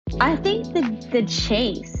I think the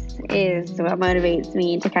chase is what motivates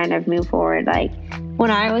me to kind of move forward. Like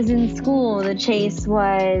when I was in school, the chase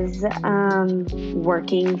was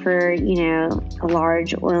working for, a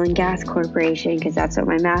large oil and gas corporation, because that's what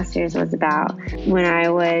my master's was about. When I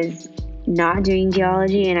was not doing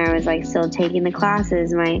geology and I was like still taking the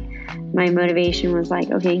classes, my motivation was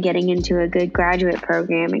like, okay, getting into a good graduate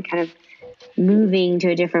program and kind of moving to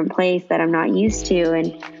a different place that I'm not used to.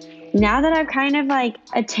 And now that I've kind of like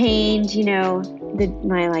attained,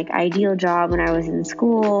 my like ideal job when I was in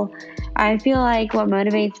school, I feel like what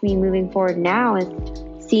motivates me moving forward now is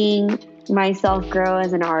seeing myself grow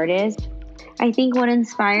as an artist. I think what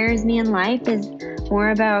inspires me in life is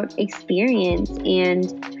more about experience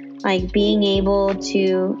and like being able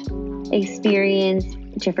to experience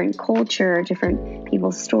different culture, different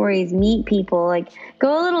people's stories, meet people, like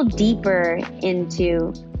go a little deeper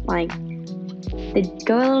into life's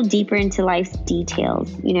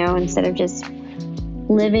details, instead of just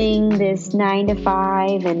living this 9 to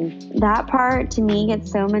 5. And that part to me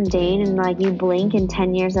gets so mundane, and like you blink and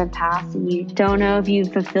 10 years have passed and you don't know if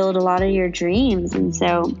you've fulfilled a lot of your dreams. And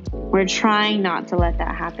so we're trying not to let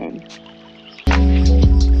that happen.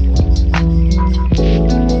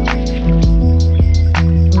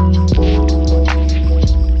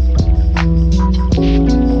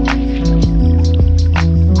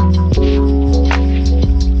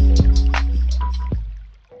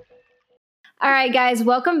 All right, guys,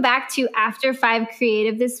 welcome back to After 5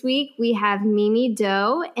 Creative. This week, we have Mimi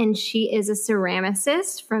Doe, and she is a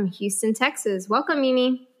ceramicist from Houston, Texas. Welcome,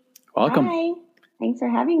 Mimi. Welcome. Hi. Thanks for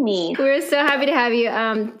having me. We're so happy to have you.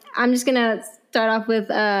 I'm just going to start off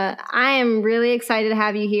with, I am really excited to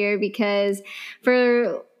have you here because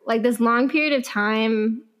for like this long period of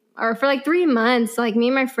time, or for like 3 months, like me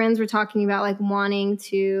and my friends were talking about like wanting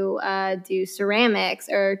to do ceramics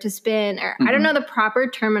or to spin, or I don't know the proper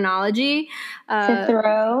terminology. To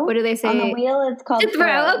throw. What do they say? On the wheel, it's called to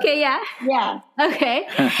throw. Okay, yeah. Yeah. Okay.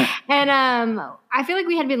 And I feel like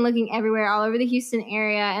we had been looking everywhere, all over the Houston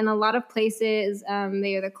area, and a lot of places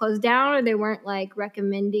they either closed down or they weren't like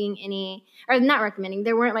recommending any, or not recommending,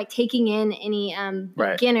 they weren't like taking in any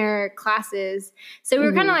beginner classes. So we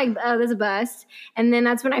were kind of like, oh, there's a bust. And then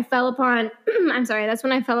that's when I fell upon, that's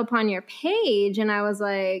when I fell upon your page, and I was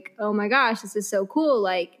like, oh my gosh, this is so cool.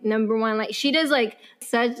 Like, number one, like she does like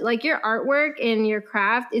such, like your artwork and your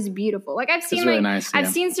craft is beautiful. Like I've seen, really nice, I've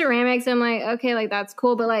seen ceramics. I'm like, okay, like that's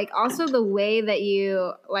cool. But like also the way that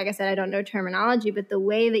you, like I said, I don't know terminology, but the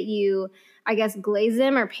way that you, I guess, glaze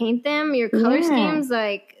them or paint them, your color schemes,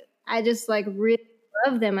 like I just like really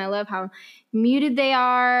love them. I love how muted they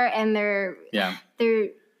are, and they're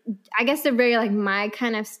I guess they're very like my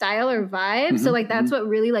kind of style or vibe. So like that's what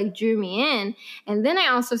really like drew me in. And then I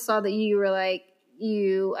also saw that you were like,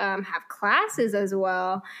 you have classes as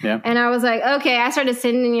well. Yeah. And I was like, okay, I started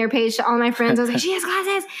sending your page to all my friends. I was like, she has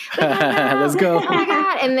classes. Let's go. Oh my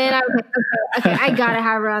God. And then I was like, okay, I got to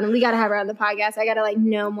have her on. We got to have her on the podcast. I got to like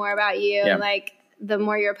know more about you. Yeah. Like the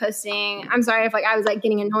more you're posting. I'm sorry if like I was like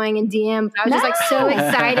getting annoying in DM, but I was just like so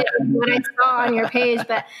excited when I saw on your page.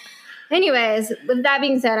 But anyways, with that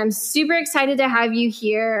being said, I'm super excited to have you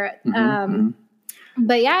here.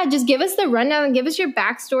 But yeah, just give us the rundown and give us your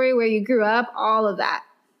backstory, where you grew up, all of that.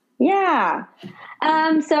 Yeah.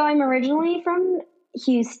 So I'm originally from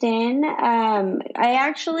Houston. I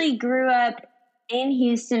actually grew up in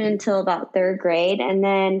Houston until about 3rd grade. And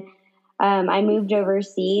then I moved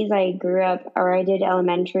overseas. I did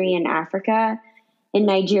elementary in Africa, in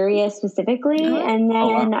Nigeria specifically. And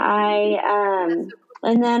then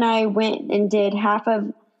I went and did half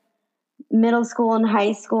of middle school and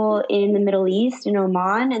high school in the Middle East in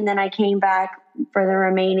Oman, and then I came back for the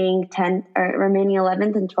remaining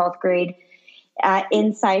 11th and 12th grade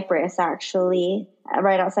in Cyprus, actually,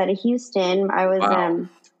 right outside of Houston. I was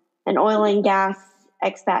an oil and gas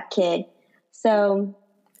expat kid. So,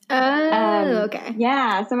 okay.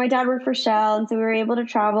 Yeah, so my dad worked for Shell, and so we were able to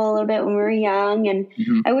travel a little bit when we were young,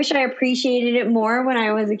 and I wish I appreciated it more when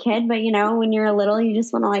I was a kid, but when you're little, you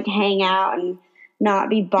just want to like hang out and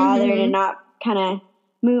not be bothered and not kind of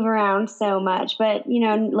move around so much. But,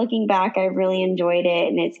 looking back, I really enjoyed it.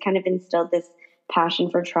 And it's kind of instilled this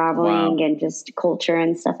passion for traveling and just culture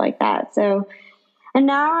and stuff like that. So, and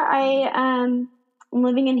now I'm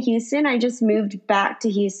living in Houston. I just moved back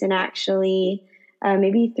to Houston, actually,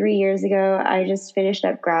 maybe 3 years ago. I just finished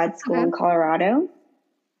up grad school in Colorado.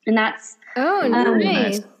 And that's... Oh,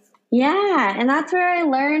 nice. Yeah. And that's where I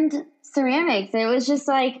learned ceramics. It was just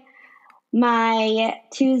like my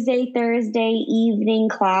Tuesday, Thursday evening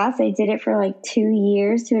class. I did it for like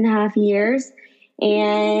 2.5 years.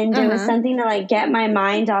 And it was something to like get my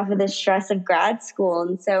mind off of the stress of grad school.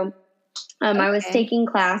 And so I was taking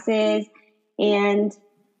classes, and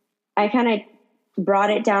I kind of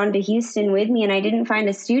brought it down to Houston with me, and I didn't find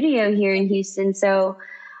a studio here in Houston. So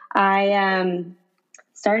I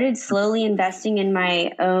started slowly investing in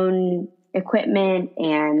my own equipment,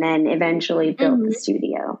 and then eventually built the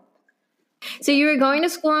studio. So you were going to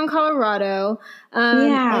school in Colorado,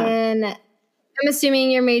 and I'm assuming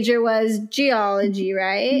your major was geology,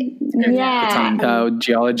 right? Yeah.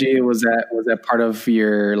 Geology, was that part of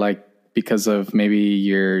your, like, because of maybe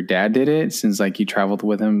your dad did it, since like you traveled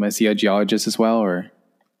with him? Was he a geologist as well, or?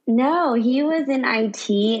 No, he was in IT,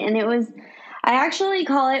 and I actually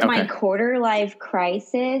call it my quarter life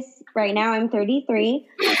crisis. Right now I'm 33.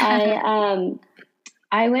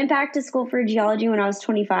 I went back to school for geology when I was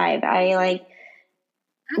 25. I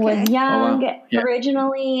was young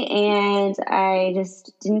originally, and I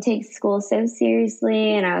just didn't take school so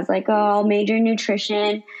seriously. And I was like, oh, I'll major in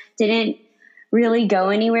nutrition. Didn't really go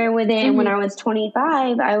anywhere with it. And when I was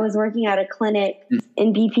 25, I was working at a clinic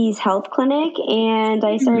in BP's health clinic, and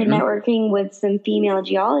I started networking with some female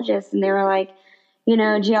geologists, and they were like, you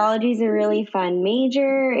know, geology is a really fun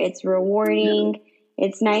major. It's rewarding.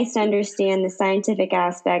 It's nice to understand the scientific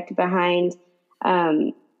aspect behind,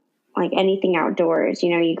 like anything outdoors.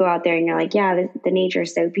 You know, you go out there and you're like, yeah, the nature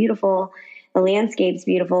is so beautiful. The landscape's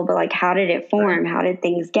beautiful, but like, how did it form? How did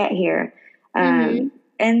things get here?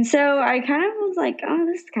 And so I kind of was like, oh,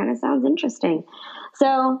 this kind of sounds interesting.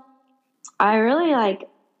 So I really I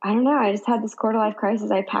don't know. I just had this quarter life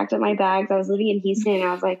crisis. I packed up my bags. I was living in Houston, and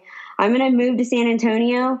I was like, I'm going to move to San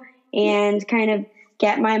Antonio and kind of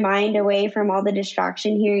get my mind away from all the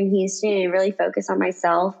distraction here in Houston and really focus on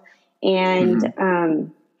myself. And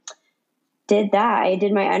did that. I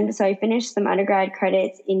did so I finished some undergrad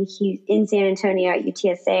credits in San Antonio at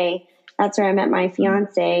UTSA. That's where I met my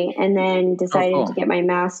fiance, and then decided to get my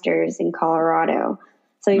master's in Colorado.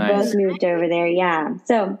 So we both moved over there. Yeah.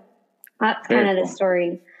 So that's kind of the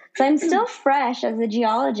story. So I'm still fresh as a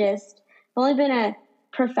geologist. I've only been a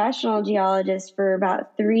professional geologist for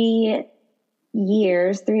about 3.5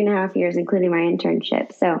 years, including my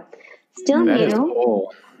internship. So still new.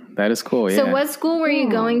 That is cool. Yeah. So what school were you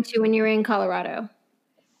going to when you were in Colorado?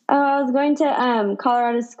 Oh, I was going to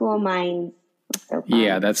Colorado School of Mines. So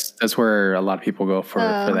yeah, that's where a lot of people go for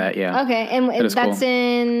that. Yeah. Okay, and that's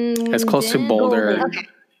in. It's close to Boulder. Golden. Okay.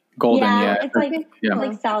 Golden, yeah. It's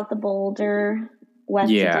like south of Boulder,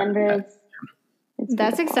 west of Denver.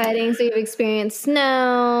 That's exciting. So you've experienced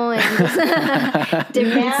snow and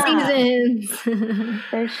different seasons.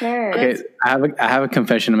 For sure. Okay, I have a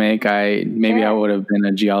confession to make. I would have been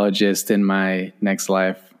a geologist in my next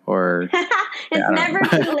life, or it's never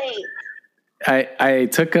too late. I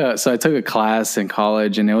took a class in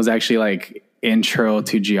college, and it was actually like intro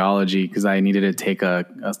to geology, because I needed to take a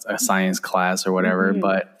science class or whatever.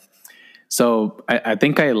 But so I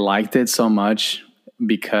think I liked it so much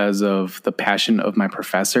because of the passion of my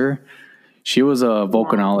professor. She was a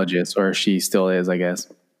volcanologist, or she still is, I guess.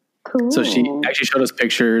 Cool. So she actually showed us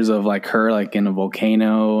pictures of like her like in a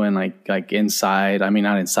volcano, and like inside. I mean,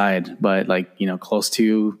 not inside, but like, you know, close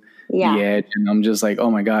to the edge. And I'm just like, oh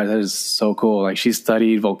my God, that is so cool. Like, she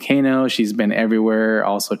studied volcanoes. She's been everywhere,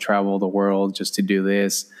 also traveled the world just to do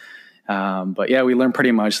this. But yeah, we learned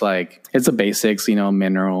pretty much like, it's the basics, you know,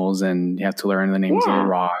 minerals, and you have to learn the names of the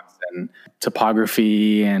rocks and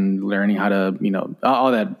topography and learning how to, you know,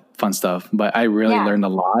 all that fun stuff. But I really learned a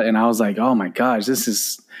lot, and I was like, oh my gosh, this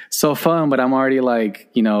is so fun, but I'm already like,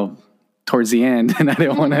 you know, towards the end, and I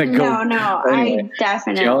didn't want to go. No, anyway, I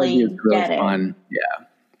definitely is really get fun. it. Yeah.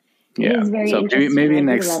 It is very so interesting. maybe in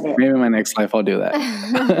my next life I'll do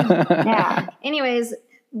that. Anyways,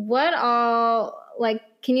 what all, like,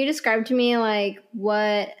 can you describe to me like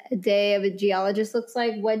what a day of a geologist looks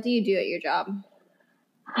like? What do you do at your job?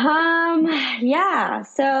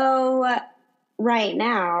 So right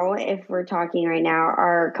now, if we're talking right now,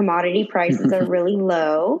 our commodity prices are really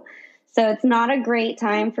low. So it's not a great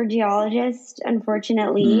time for geologists.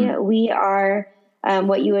 Unfortunately, we are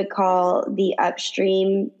what you would call the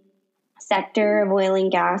upstream sector of oil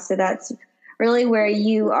and gas. So that's really where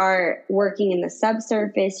you are working in the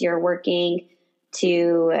subsurface. You're working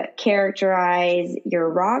to characterize your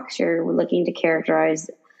rocks. You're looking to characterize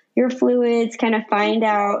your fluids, kind of find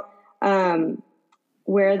out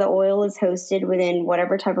where the oil is hosted within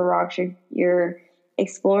whatever type of rocks you're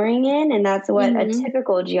exploring in. And that's what a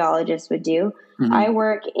typical geologist would do. I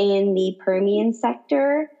work in the Permian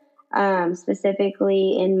sector,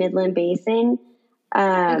 specifically in Midland Basin.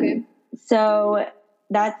 So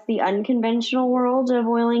that's the unconventional world of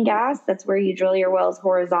oil and gas. That's where you drill your wells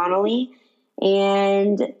horizontally.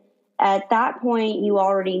 And at that point, you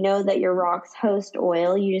already know that your rocks host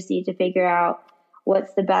oil. You just need to figure out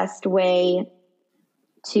what's the best way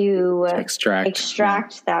to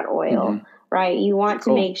extract that oil, right? You want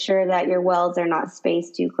to make sure that your wells are not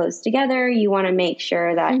spaced too close together. You want to make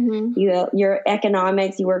sure that your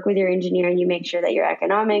economics, you work with your engineer and you make sure that your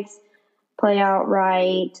economics play out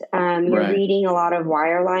right. You're reading a lot of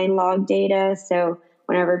wireline log data. So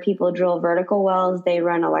whenever people drill vertical wells, they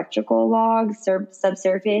run electrical logs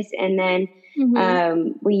subsurface. And then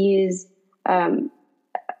we use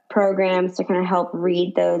programs to kind of help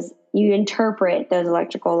read those. You interpret those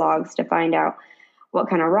electrical logs to find out what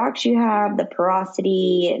kind of rocks you have, the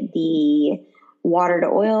porosity, the water to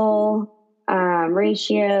oil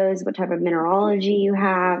ratios, what type of mineralogy you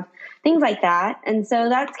have, things like that. And so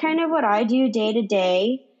that's kind of what I do day to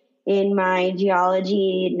day in my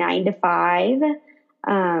geology 9 to 5.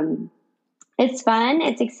 It's fun.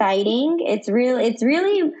 It's exciting. It's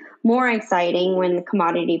really more exciting when the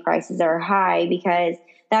commodity prices are high, because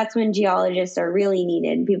that's when geologists are really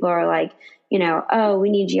needed. People are like, oh, we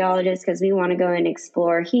need geologists because we want to go and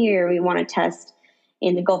explore here. We want to test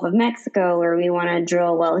in the Gulf of Mexico, or we want to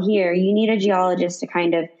drill well here. You need a geologist to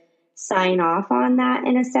kind of sign off on that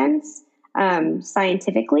in a sense,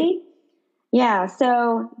 scientifically. Yeah,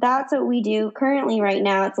 so that's what we do currently right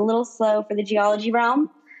now. It's a little slow for the geology realm,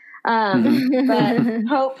 but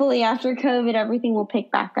hopefully after COVID, everything will pick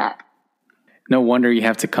back up. No wonder you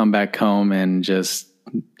have to come back home and just,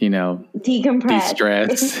 decompress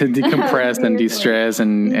and de-stress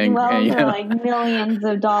and are like millions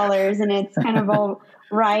of dollars, and it's kind of all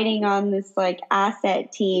riding on this like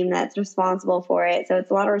asset team that's responsible for it. So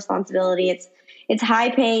it's a lot of responsibility. It's high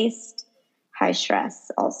paced, high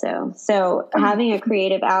stress also. So having a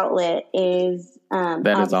creative outlet is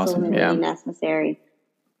absolutely awesome. Necessary.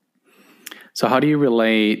 So how do you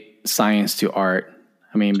relate science to art?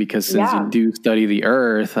 I mean, because since you do study the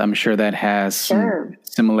earth, I'm sure that has some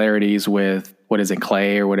similarities with, what is it,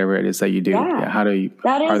 clay or whatever it is that you do. Yeah. How do you?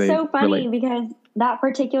 That is so funny because that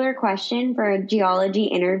particular question for a geology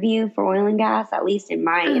interview for oil and gas, at least in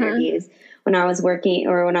my interviews when I was working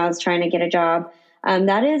or when I was trying to get a job,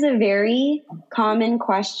 that is a very common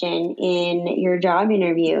question in your job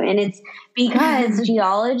interview. And it's because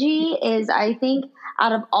geology is, I think,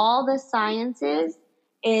 out of all the sciences,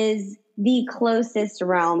 is the closest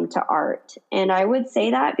realm to art. And I would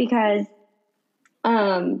say that because,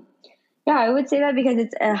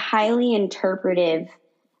 it's a highly interpretive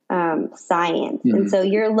science. And so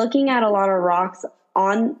you're looking at a lot of rocks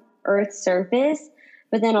on Earth's surface,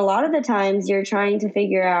 but then a lot of the times you're trying to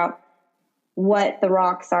figure out what the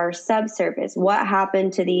rocks are subsurface. What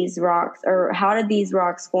happened to these rocks, or how did these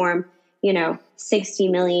rocks form, 60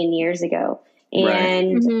 million years ago?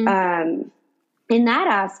 And in that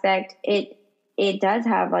aspect, it does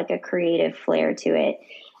have like a creative flair to it.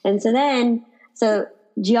 And so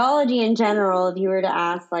geology in general, if you were to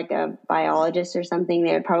ask like a biologist or something,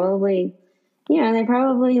 they'd probably kind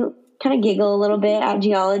of giggle a little bit at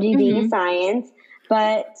geology being a science.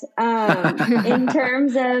 But in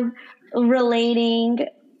terms of relating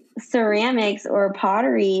ceramics or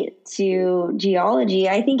pottery to geology,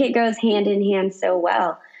 I think it goes hand in hand so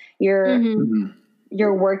well.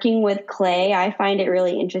 You're working with clay. I find it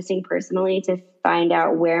really interesting personally to find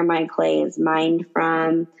out where my clay is mined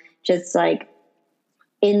from, just like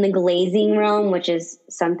in the glazing realm, which is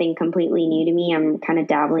something completely new to me. I'm kind of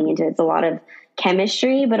dabbling into it. It's a lot of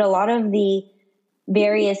chemistry, but a lot of the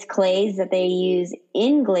various clays that they use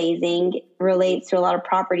in glazing relates to a lot of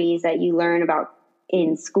properties that you learn about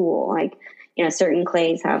in school. Like, certain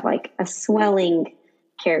clays have like a swelling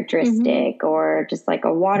characteristic or just like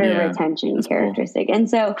a water retention characteristic. Cool. And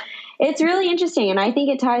so it's really interesting. And I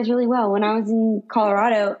think it ties really well. When I was in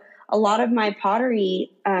Colorado, a lot of my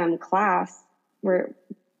pottery class were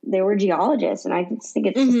geologists. And I just think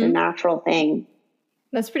it's just a natural thing.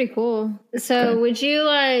 That's pretty cool. So would you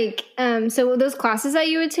so those classes that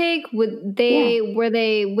you would take, were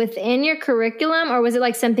they within your curriculum, or was it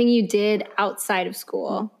like something you did outside of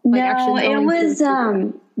school? Like no, it was,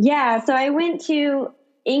 so I went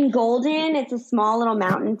in Golden. It's a small little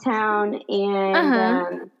mountain town,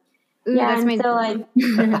 and that's my dream.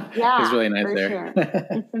 It's really nice there. Sure.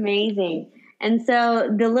 It's amazing. And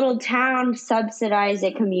so the little town subsidized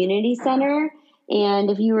a community center,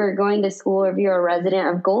 and if you were going to school or if you're a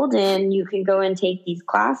resident of Golden, you could go and take these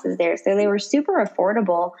classes there. So they were super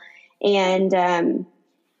affordable and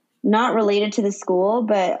not related to the school,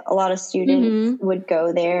 but a lot of students would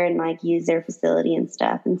go there and like use their facility and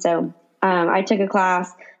stuff. And so I took a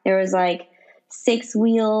class. There was like 6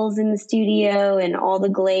 wheels in the studio and all the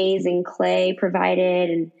glaze and clay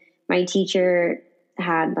provided. And my teacher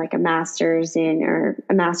had like a master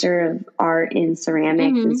of art in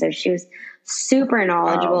ceramics. And so she was super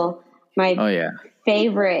knowledgeable. My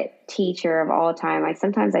favorite teacher of all time. Like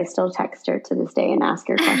sometimes I still text her to this day and ask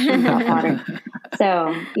her questions about pottery.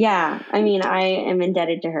 So yeah, I mean, I am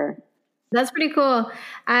indebted to her. That's pretty cool.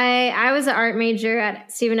 I was an art major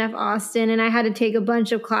at Stephen F. Austin, and I had to take a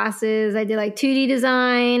bunch of classes. I did like 2D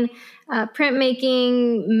design,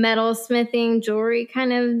 printmaking, metal smithing, jewelry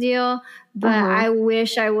kind of deal. But I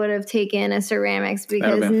wish I would have taken a ceramics,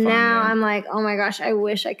 because now I'm like, oh my gosh, I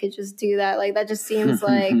wish I could just do that. Like that just seems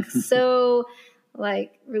like so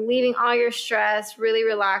like relieving all your stress, really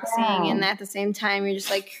relaxing. And at the same time, you're just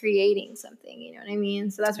like creating something, you know what I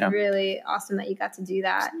mean? So that's really awesome that you got to do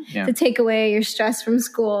that to take away your stress from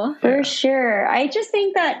school. For sure. I just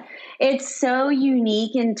think that it's so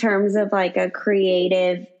unique in terms of like a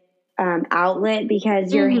creative outlet,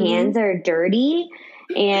 because your hands are dirty.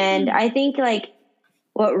 And I think like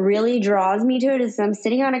what really draws me to it is I'm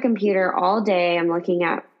sitting on a computer all day. I'm looking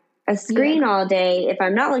at a screen all day. If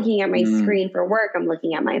I'm not looking at my screen for work, I'm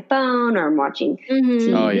looking at my phone, or I'm watching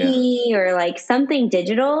TV or like something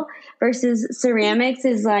digital, versus ceramics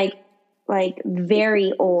is like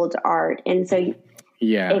very old art. And so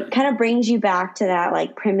it kind of brings you back to that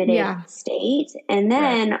like primitive state. And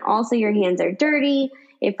then also your hands are dirty.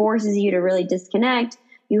 It forces you to really disconnect.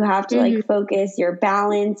 You have to like focus your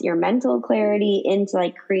balance, your mental clarity into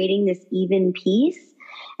like creating this even piece.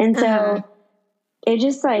 And so it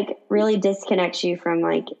just like really disconnects you from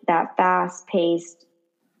like that fast paced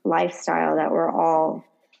lifestyle that we're all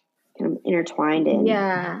kind of intertwined in.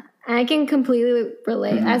 Yeah. I can completely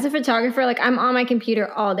relate. As a photographer, like I'm on my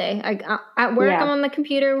computer all day. At work, I'm on the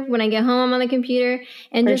computer. When I get home, I'm on the computer.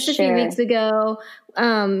 And just a few weeks ago,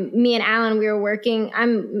 me and Alan, we were working.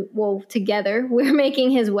 Together. We were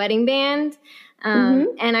making his wedding band.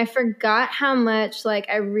 And I forgot how much like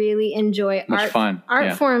I really enjoy art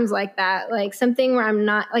forms like that, like something where I'm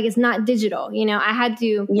not like, it's not digital, you know. I had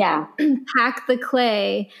to pack the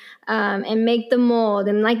clay and make the mold,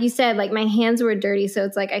 and like you said, like my hands were dirty, so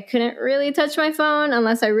it's like I couldn't really touch my phone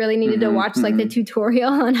unless I really needed to watch like the tutorial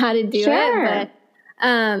on how to do it. But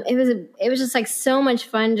it was just like so much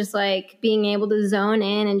fun, just like being able to zone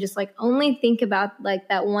in and just like only think about like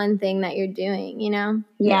that one thing that you're doing, you know?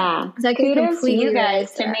 Yeah. So kudos to you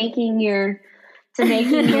guys to making your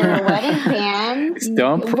wedding band.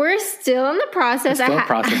 We're still in the process. I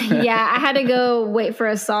had to go wait for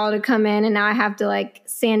a saw to come in, and now I have to like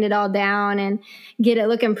sand it all down and get it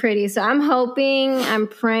looking pretty. So I'm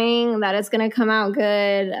praying that it's going to come out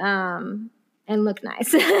good. And look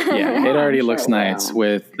nice. It already looks nice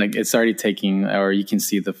with like it's already taking, or you can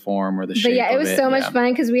see the form or the shape. But it was so much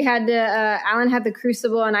fun because we had to. Alan had the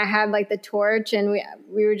crucible and I had like the torch, and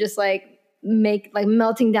we were just like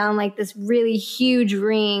melting down like this really huge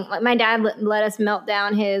ring. Like my dad let us melt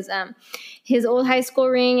down his old high school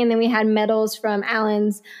ring, and then we had medals from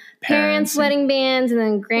Alan's parents' wedding bands and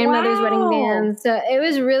then grandmother's wedding bands. So it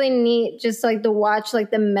was really neat, just like to watch like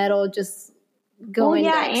the metal just. Going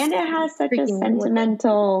and it has such a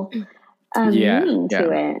sentimental meaning to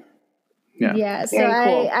it. Yeah, so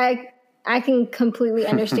cool. I can completely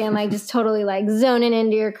understand, like just totally like zoning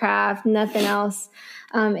into your craft. Nothing else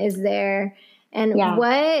is there. And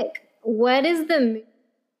what is the?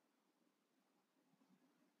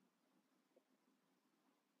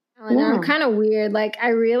 I'm kind of weird. Like I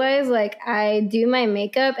realize like I do my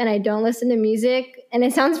makeup and I don't listen to music, and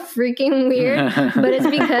it sounds freaking weird, but it's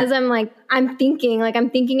because I'm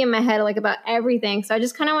thinking in my head like about everything. So I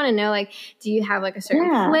just kind of want to know, like, do you have like a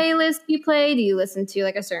certain playlist you play? Do you listen to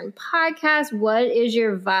like a certain podcast? What is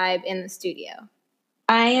your vibe in the studio?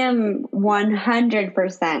 I am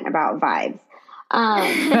 100% about vibes.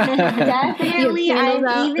 Definitely.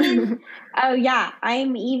 I'm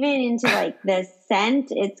even into like the scent.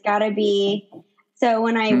 It's gotta be, so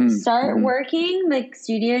when I start working, the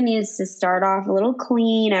studio needs to start off a little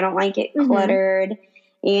clean. I don't like it cluttered.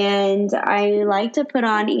 And I like to put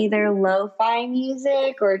on either lo-fi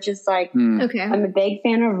music or just like, I'm a big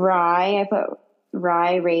fan of Rye. I put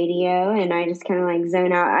Rye radio and I just kind of like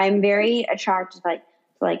zone out. I'm very attracted to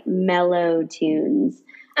like mellow tunes.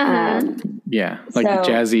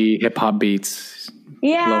 Jazzy hip hop beats.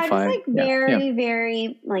 Lo-fi. Just like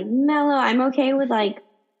very like mellow. I'm okay with like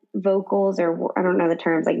vocals or I don't know the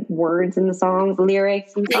terms, like words in the songs,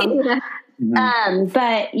 lyrics and songs.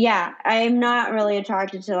 But I'm not really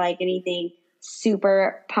attracted to like anything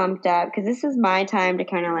super pumped up, because this is my time to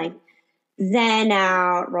kind of like zen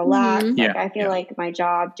out, relax. Like I feel like my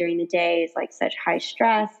job during the day is like such high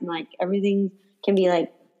stress, and like everything can be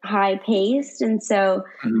like high paced. And so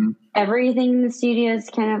everything in the studio is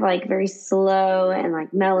kind of like very slow and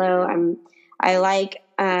like mellow. I like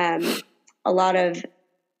a lot of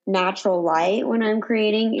natural light when I'm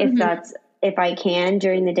creating, if I can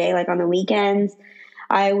during the day, like on the weekends.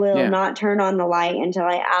 I will not turn on the light until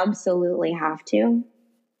I absolutely have to.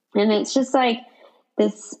 And it's just like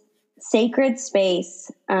this sacred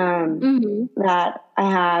space that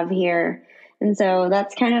I have here. And so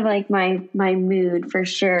that's kind of like my mood for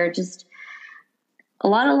sure. Just a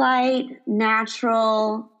lot of light,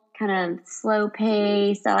 natural, kind of slow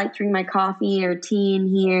pace. I like to drink my coffee or tea in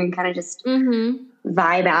here and kind of just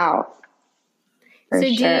vibe out. So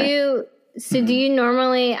do you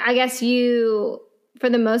normally, I guess you, for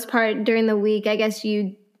the most part during the week, I guess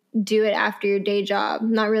you do it after your day job,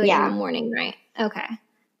 not really in the morning, right? Okay.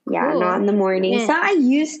 Yeah, not in the morning. Yeah. So I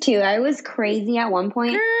used to. I was crazy at one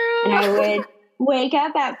point. Girl. And I would wake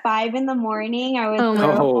up at 5 a.m. I would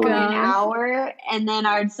throw for an hour, and then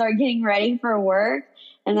I would start getting ready for work.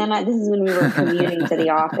 And then this is when we were commuting to the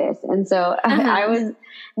office. And so I've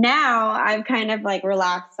kind of like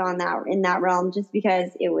relaxed on that in that realm just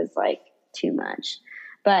because it was like too much.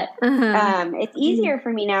 But it's easier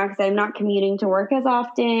for me now because I'm not commuting to work as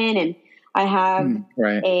often, and I have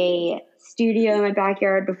a studio in my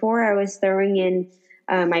backyard. Before, I was throwing in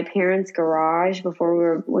my parents' garage when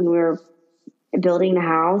we were building the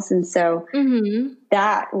house, and so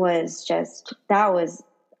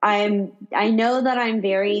I know that I'm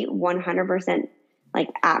very 100% like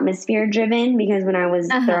atmosphere driven, because when I was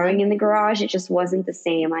throwing in the garage, it just wasn't the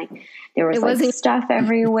same. Like there was like stuff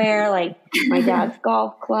everywhere, like my dad's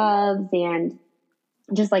golf clubs and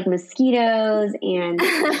just like mosquitoes and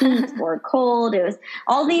heat or cold. It was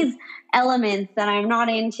all these elements that I'm not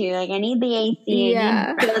into. Like I need the AC,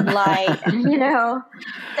 I need good light, you know?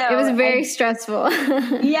 So it was very stressful.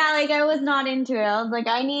 Like I was not into it. I was like,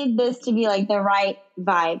 I need this to be like the right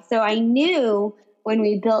vibe. So I knew when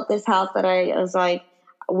we built this house that I was like,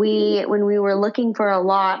 when we were looking for a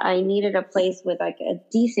lot, I needed a place with like a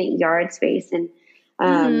decent yard space. And,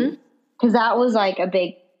 cause that was like a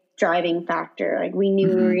big driving factor. Like we knew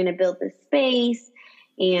we were going to build this space.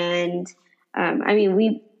 And,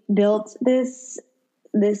 we built this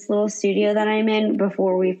little studio that I'm in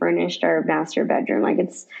before we furnished our master bedroom. Like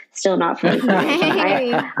it's still not fully furnished.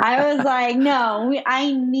 I was like, no,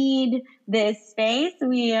 I need this space.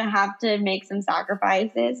 We have to make some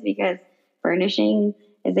sacrifices because furnishing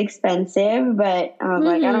is expensive, but I was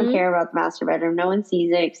like, I don't care about the master bedroom. No one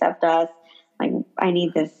sees it except us. Like I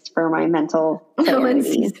need this for my mental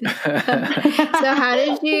clarity. So how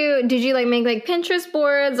did you like make like Pinterest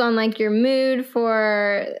boards on like your mood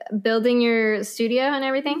for building your studio and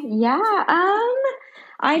everything? Yeah.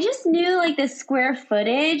 I just knew like the square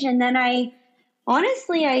footage, and then I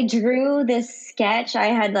drew this sketch. I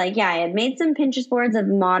had made some Pinterest boards of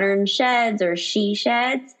modern sheds or she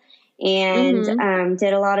sheds, and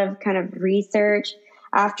did a lot of kind of research.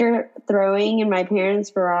 After throwing in my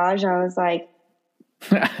parents' garage, I was like,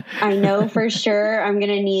 I know for sure I'm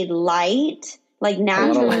going to need light, like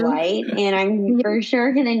natural light, and I'm for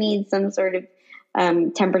sure going to need some sort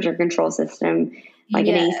of temperature control system, like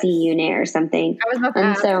an AC unit or something. I was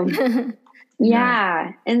about to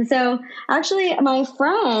ask. And so actually my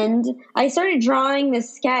friend, I started drawing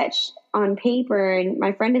this sketch on paper, and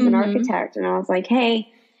my friend is an architect, and I was like,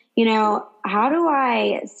 hey, how do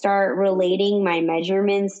I start relating my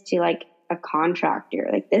measurements to like a contractor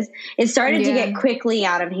like this? It started to get quickly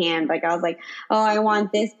out of hand. Like I was like, oh, I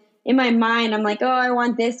want this. In my mind, I'm like, oh, I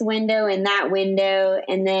want this window and that window.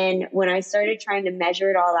 And then when I started trying to measure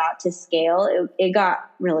it all out to scale, it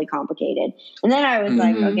got really complicated. And then I was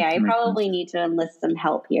like, okay, I probably need to enlist some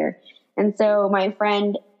help here. And so my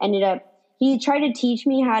friend he tried to teach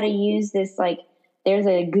me how to use this, like, there's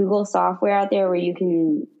a Google software out there where you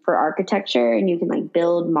can, for architecture, and you can like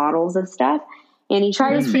build models of stuff. And he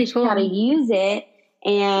tried to teach me how to use it.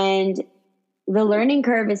 And the learning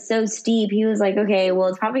curve is so steep. He was like, okay, well,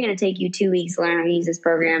 it's probably going to take you 2 weeks to learn how to use this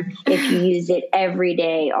program if you use it every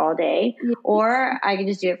day, all day. Or I can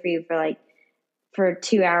just do it for you for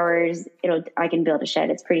 2 hours. I can build a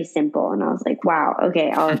shed. It's pretty simple. And I was like, wow,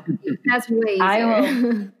 okay. That's way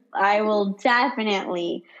easier. I will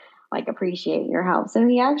definitely like appreciate your help. So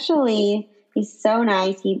he's so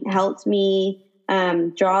nice. He helped me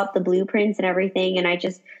draw up the blueprints and everything. And I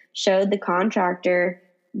just showed the contractor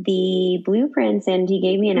the blueprints, and he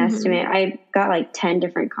gave me an estimate. I got like 10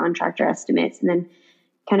 different contractor estimates, and then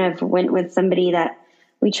kind of went with somebody that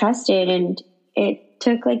we trusted. And it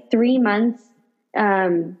took like 3 months,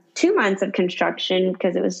 2 months of construction,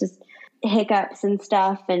 because it was just hiccups and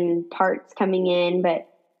stuff and parts coming in. But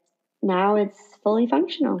now it's fully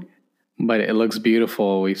functional. But it looks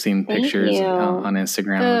beautiful. We've seen pictures on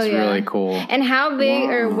Instagram. It's really cool. And how big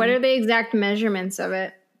or what are the exact measurements of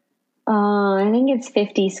it? I think it's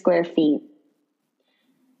 50 square feet.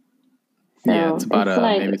 So it's about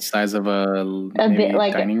maybe the size of a bit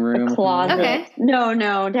like dining room. A closet. Okay.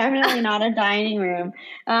 No, definitely not a dining room.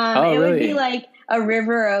 It would be like a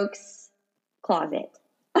River Oaks closet.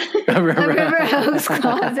 A River Oaks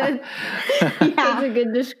closet. That's a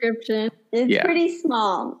good description. It's pretty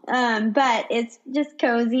small, but it's just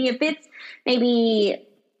cozy. It fits maybe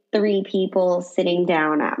 3 people sitting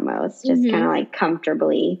down at most, just kind of like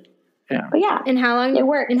comfortably. Yeah. But yeah. And how long it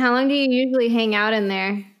works? And how long do you usually hang out in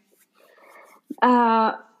there?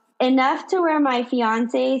 Enough to where my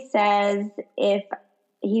fiance says if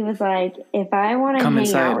I want to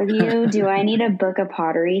hang out with you, do I need to book a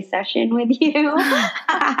pottery session with you?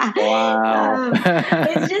 Wow.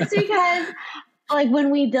 It's just because like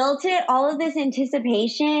when we built it, all of this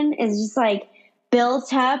anticipation is just like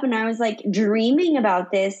built up. And I was like dreaming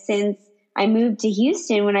about this since I moved to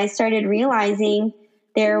Houston, when I started realizing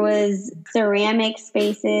there was ceramic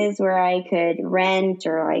spaces where I could rent,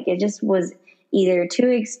 or like it just was either too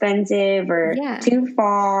expensive or too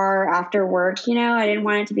far after work. I didn't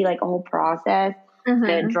want it to be like a whole process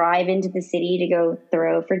to drive into the city to go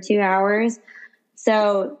throw for 2 hours.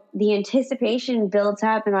 So the anticipation built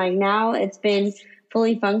up, and like now it's been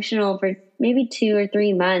fully functional for maybe 2 or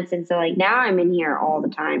 3 months. And so like now I'm in here all the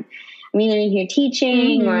time. I'm either in here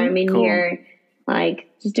teaching or I'm in here like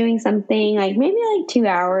just doing something like maybe like 2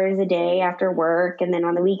 hours a day after work. And then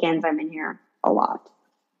on the weekends I'm in here a lot.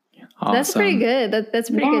 Awesome. That's pretty good. That's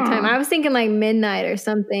pretty good time. I was thinking like midnight or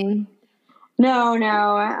something. No.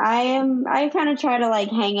 I kind of try to like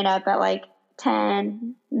hang it up at like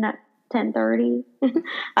 10:30.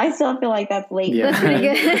 I still feel like that's late. That's pretty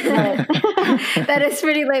good. That is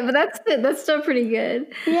pretty late, but that's still pretty good.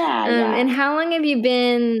 Yeah. And how long have you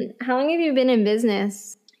been in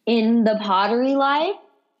business? In the pottery life?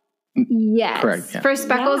 Yes. Correct. Yeah. For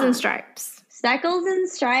Speckles and Stripes. Speckles and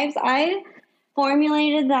Stripes. I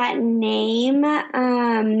formulated that name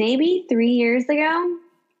maybe 3 years ago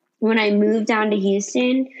when I moved down to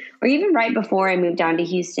Houston, or even right before I moved down to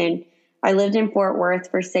Houston. I lived in Fort Worth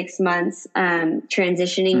for 6 months,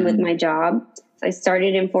 transitioning with my job. So I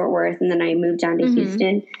started in Fort Worth, and then I moved down to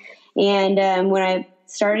Houston. And when I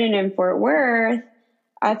started in Fort Worth,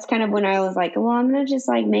 that's kind of when I was like, well, I'm going to just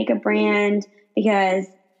like make a brand, because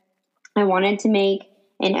I wanted to make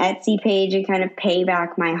an Etsy page and kind of pay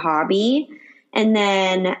back my hobby. And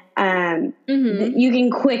then you can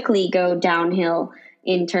quickly go downhill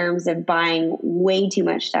in terms of buying way too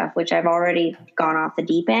much stuff, which I've already gone off the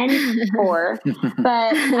deep end for.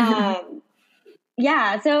 But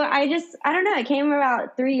so I don't know. It came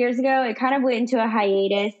about 3 years ago. It kind of went into a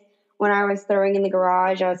hiatus when I was throwing in the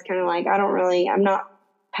garage. I was kind of like, I'm not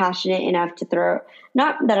passionate enough to throw.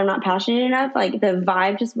 Not that I'm not passionate enough. Like the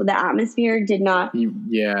vibe, just the atmosphere did not.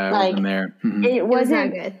 Yeah, like, wasn't there. It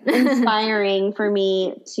wasn't good. Inspiring for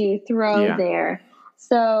me to throw there.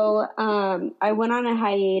 So I went on a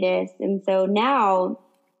hiatus, and so now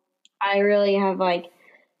I really have like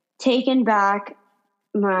taken back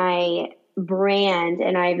my brand,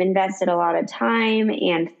 and I've invested a lot of time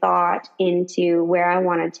and thought into where I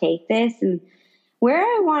want to take this and where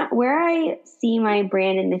I see my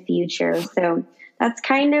brand in the future. So that's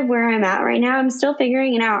kind of where I'm at right now. I'm still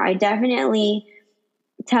figuring it out. I definitely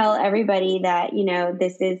tell everybody that,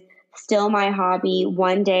 this is still my hobby.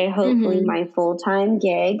 One day, hopefully my full-time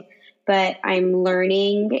gig, but I'm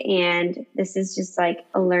learning, and this is just like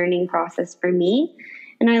a learning process for me.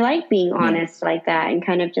 And I like being honest like that, and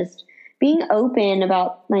kind of just being open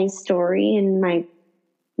about my story and my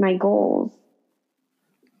goals.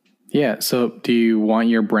 Yeah. So do you want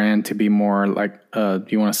your brand to be more like, do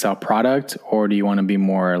you want to sell product, or do you want to be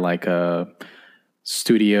more like a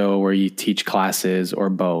studio where you teach classes, or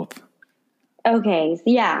both? Okay. So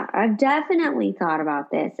yeah, I've definitely thought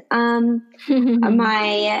about this.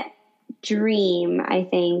 My dream, I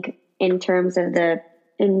think, in terms of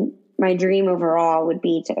my dream overall would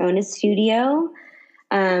be to own a studio,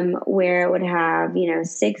 where it would have,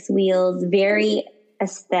 6 wheels, very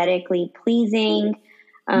aesthetically pleasing.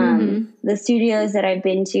 The studios that I've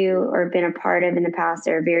been to or been a part of in the past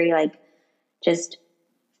are very like just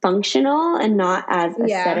functional and not as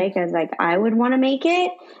aesthetic as like I would want to make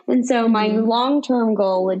it. And so my long-term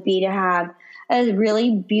goal would be to have a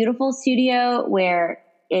really beautiful studio where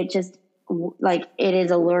it just like it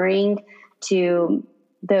is alluring to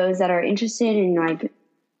those that are interested in like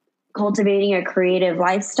cultivating a creative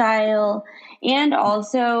lifestyle, and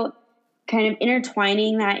also kind of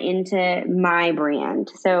intertwining that into my brand.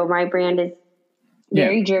 So my brand is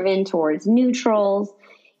very driven towards neutrals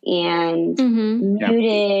and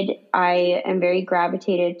muted. I am very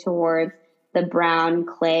gravitated towards the brown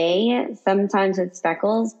clay, sometimes with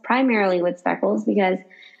speckles, primarily with speckles, because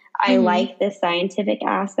I like the scientific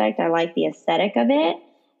aspect. I like the aesthetic of it.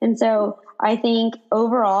 And so I think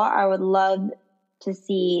overall, I would love to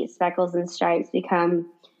see Speckles and Stripes become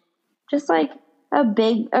just like a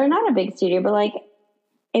big, or not a big studio, but like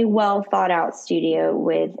a well thought out studio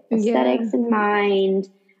with aesthetics in mind,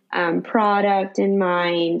 product in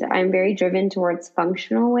mind. I'm very driven towards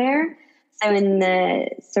functional wear. So in the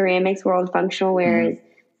ceramics world, functional wear is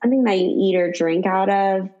something that you eat or drink out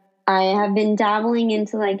of. I have been dabbling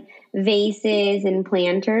into like vases and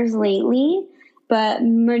planters lately, but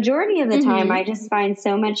majority of the time I just find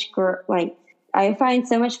so much I find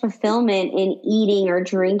so much fulfillment in eating or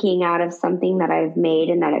drinking out of something that I've made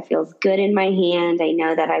and that it feels good in my hand. I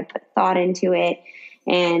know that I put thought into it.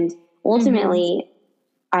 And ultimately,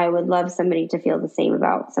 I would love somebody to feel the same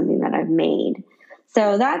about something that I've made.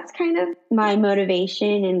 So that's kind of my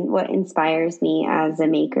motivation and what inspires me as a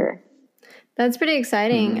maker. That's pretty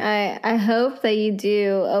exciting. I hope that you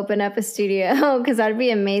do open up a studio because that'd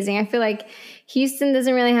be amazing. I feel like Houston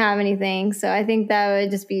doesn't really have anything, so I think that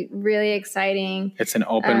would just be really exciting. It's an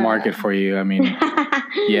open market for you. I mean,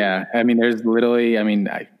 yeah. I mean, there's literally,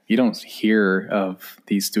 you don't hear of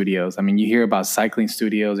these studios. I mean, you hear about cycling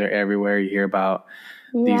studios. They're everywhere. You hear about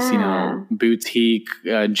these, boutique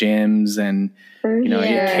gyms and,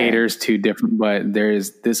 it caters to different, but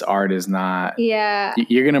this art is not,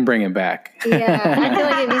 you're going to bring it back. Yeah. I feel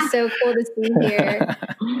like it'd be so cool to see here.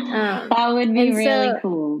 That would be really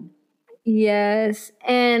cool. Yes.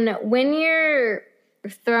 And when you're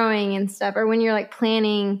throwing and stuff, or when you're like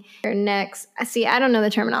planning your next, I don't know the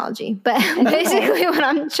terminology, but basically what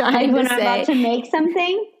I'm trying to say. When I'm about to make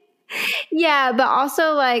something? Yeah, but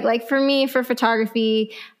also like for me, for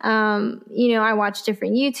photography, I watch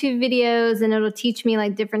different YouTube videos and it'll teach me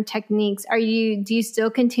like different techniques. Do you still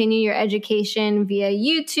continue your education via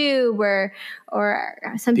YouTube or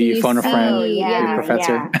something? Do you phone a friend? Yeah,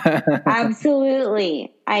 professor? Yeah.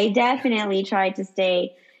 Absolutely. I definitely try to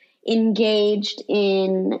stay engaged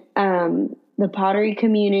in the pottery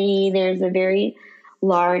community. There's a very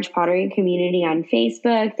large pottery community on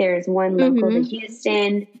Facebook. There's one local to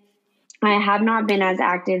Houston. I have not been as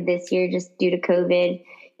active this year just due to COVID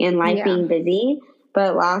and life being busy.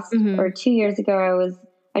 But last or 2 years ago,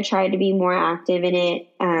 I tried to be more active in it.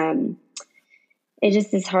 It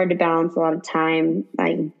just is hard to balance a lot of time,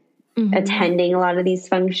 like attending a lot of these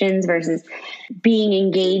functions versus being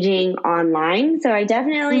engaging online. So I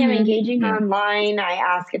definitely am engaging online. I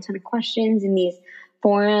ask a ton of questions in these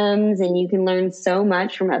forums, and you can learn so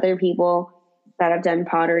much from other people that have done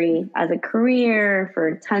pottery as a career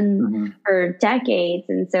for decades.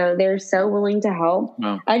 And so they're so willing to help.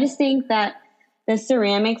 Wow. I just think that the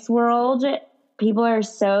ceramics world, people are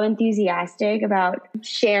so enthusiastic about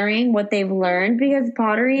sharing what they've learned because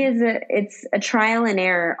pottery it's a trial and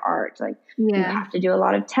error art. Like you have to do a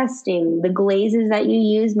lot of testing. The glazes that you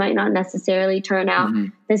use might not necessarily turn out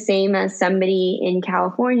the same as somebody in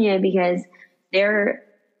California because they're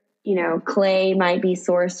clay might be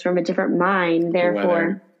sourced from a different mine.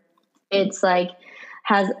 Therefore, it's like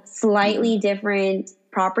has slightly different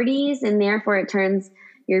properties, and therefore it turns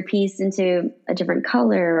your piece into a different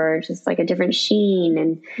color or just like a different sheen.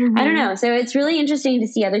 And I don't know. So it's really interesting to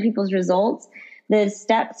see other people's results. The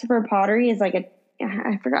steps for pottery is like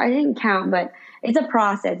I forgot, I didn't count, but it's a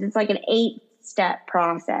process. It's like an 8-step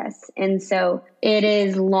process. And so it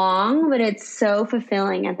is long, but it's so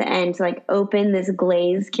fulfilling at the end to like open this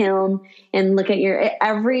glaze kiln and look at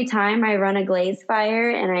every time I run a glaze fire,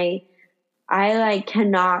 and I like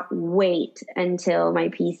cannot wait until my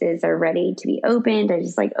pieces are ready to be opened. I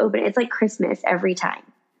just like open it. It's like Christmas every time.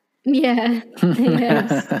 Yeah.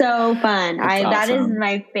 It's so fun. That is awesome.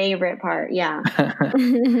 my favorite part. Yeah.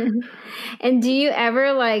 And do you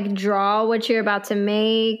ever like draw what you're about to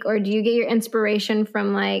make, or do you get your inspiration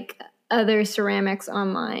from like other ceramics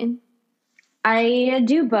online? I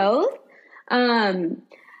do both.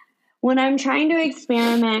 When I'm trying to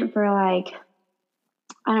experiment for like,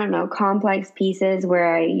 I don't know, complex pieces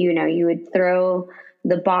where you would throw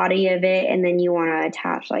the body of it and then you want to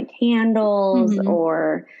attach like handles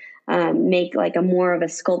or make like a more of a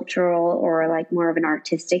sculptural or like more of an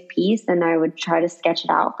artistic piece, then I would try to sketch it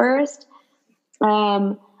out first.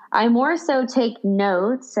 I more so take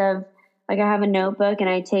notes of like, I have a notebook and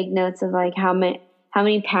I take notes of like how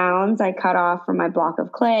many pounds I cut off from my block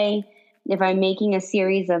of clay. If I'm making a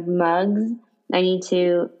series of mugs,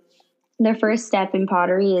 the first step in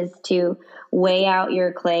pottery is to weigh out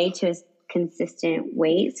your clay to consistent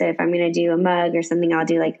weight. So if I'm going to do a mug or something, I'll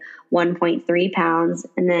do like 1.3 pounds,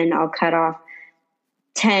 and then I'll cut off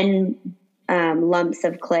 10 lumps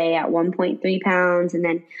of clay at 1.3 pounds. And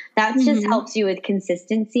then that just helps you with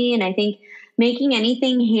consistency. And I think making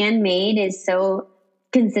anything handmade is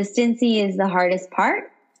consistency is the hardest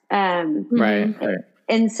part. Right.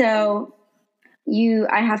 And so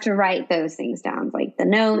I have to write those things down, like the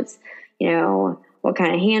notes, what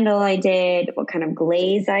kind of handle I did, what kind of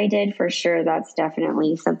glaze I did. For sure, that's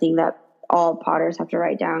definitely something that all potters have to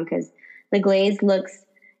write down, because the glaze looks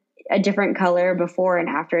a different color before and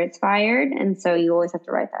after it's fired. And so you always have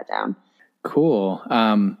to write that down. Cool.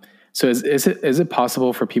 So is it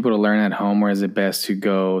possible for people to learn at home, or is it best to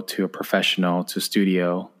go to a professional, to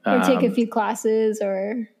studio? Or take a few classes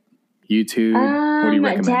or YouTube? What do you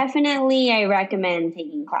recommend? Definitely, I recommend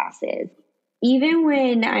taking classes. Even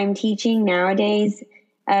when I'm teaching nowadays,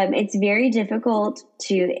 it's very difficult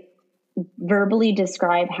to verbally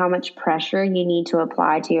describe how much pressure you need to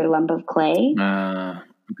apply to your lump of clay.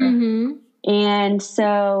 Okay. And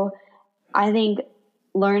so I think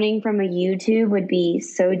learning from a YouTube would be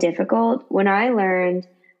so difficult. When I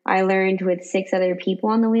learned with 6 other people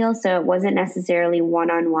on the wheel, so it wasn't necessarily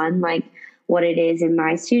one-on-one like what it is in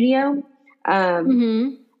my studio.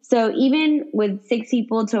 So even with 6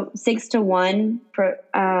 people to 6 to 1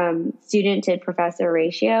 student to professor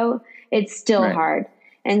ratio, it's still hard.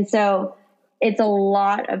 And so it's a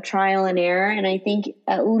lot of trial and error. And I think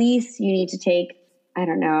at least you need to take, I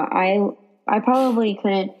don't know, I probably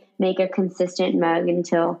couldn't make a consistent mug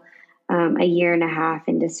until a year and a half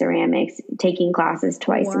into ceramics, taking classes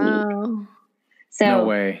twice a week. So no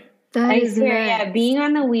way. I swear, being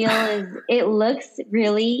on the wheel it looks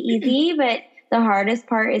really easy, but the hardest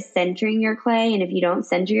part is centering your clay. And if you don't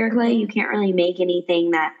center your clay, you can't really make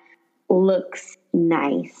anything that looks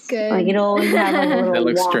nice. Good. Like it'll always have like a little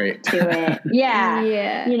looks wonk straight to it. Yeah.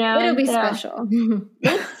 It'll be special.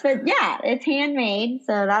 It's handmade.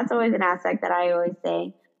 So that's always an aspect that I always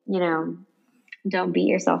say, don't beat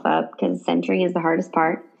yourself up, because centering is the hardest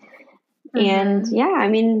part. And I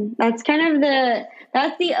mean, that's kind of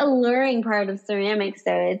that's the alluring part of ceramics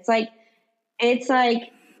though. It's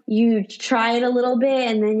like you try it a little bit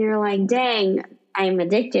and then you're like, dang, I'm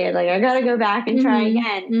addicted. Like I got to go back and try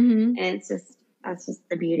again. And that's just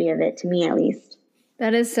the beauty of it, to me at least.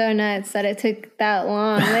 That is so nuts that it took that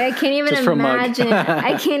long. Like I can't even imagine.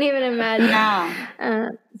 I can't even imagine. Yeah.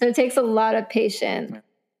 So it takes a lot of patience.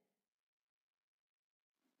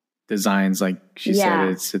 Designs, like she said,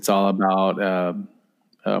 it's all about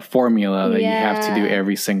a formula that you have to do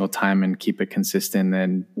every single time and keep it consistent.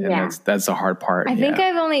 And that's the hard part. I think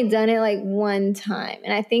I've only done it like one time,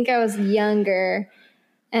 and I think I was younger,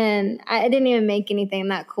 and I didn't even make anything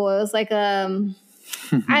that cool. It was like I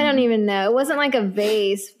don't even know. It wasn't like a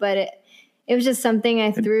vase, but it was just something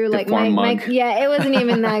I threw. Like my it wasn't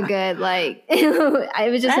even that good. Like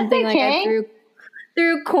it was just something like I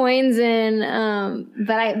threw coins in.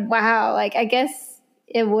 But I guess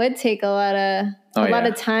it would take a lot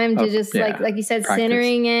of time to just like you said, practice.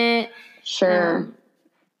 Centering it. Sure.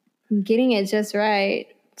 Getting it just right.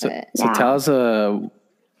 So tell us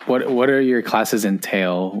what are your classes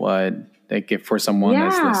entail? What, like, if for someone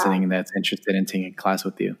that's listening that's interested in taking a class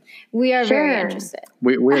with you? We are very interested.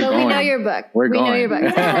 We're going. We know your book. We know your book.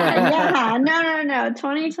 No.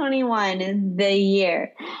 2021 is the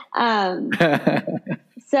year.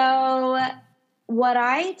 So what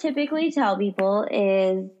I typically tell people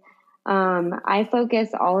is I focus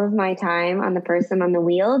all of my time on the person on the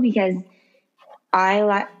wheel, because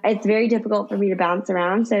it's very difficult for me to bounce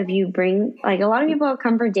around. So if you bring, like, a lot of people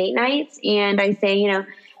come for date nights, and I say,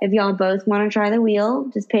 if y'all both want to try the wheel,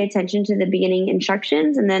 just pay attention to the beginning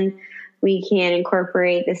instructions, and then we can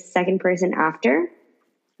incorporate the second person after.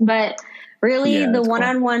 But really, the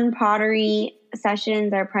one-on-one pottery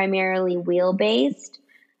sessions are primarily wheel-based.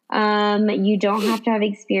 You don't have to have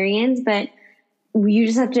experience, but you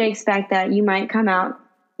just have to expect that you might come out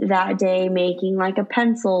that day making like a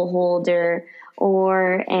pencil holder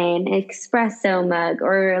or an espresso mug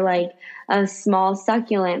or like a small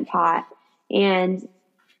succulent pot. And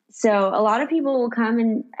so a lot of people will come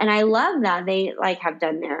and I love that they like have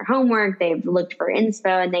done their homework. They've looked for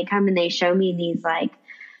inspo, and they come and they show me these like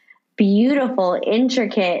beautiful,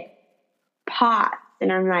 intricate pots.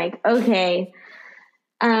 And I'm like, okay,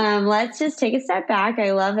 let's just take a step back.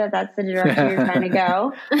 I love that that's the direction you're trying to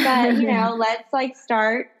go. But, let's like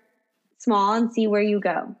start small and see where you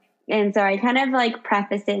go. And so I kind of like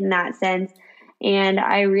preface it in that sense. And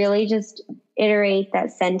I really just iterate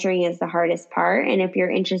that centering is the hardest part. And if you're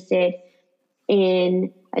interested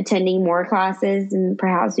in attending more classes, and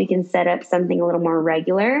perhaps we can set up something a little more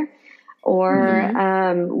regular,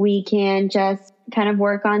 or we can just kind of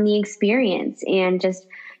work on the experience and just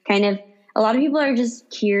kind of, a lot of people are just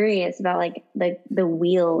curious about like the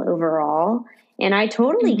wheel overall. And I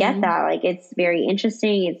totally get that. Like, it's very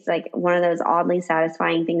interesting. It's like one of those oddly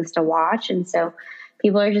satisfying things to watch. And so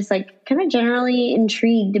people are just like kind of generally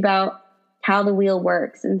intrigued about how the wheel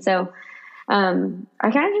works. And so I kind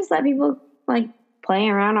of just let people like play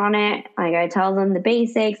around on it. Like, I tell them the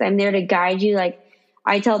basics. I'm there to guide you. Like,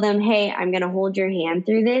 I tell them, hey, I'm going to hold your hand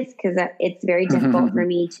through this because it's very difficult for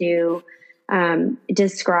me to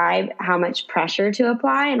describe how much pressure to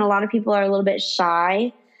apply. And a lot of people are a little bit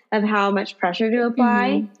shy of how much pressure to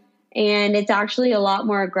apply. And it's actually a lot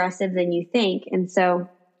more aggressive than you think. And so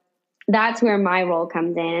that's where my role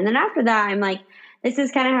comes in. And then after that, I'm like, this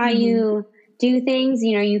is kind of how you do things.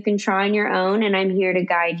 You know, you can try on your own, and I'm here to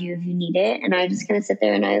guide you if you need it. And I just kind of sit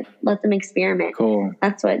there and I let them experiment. Cool.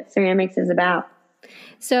 That's what ceramics is about.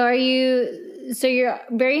 So you're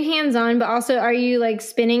very hands-on, but also are you like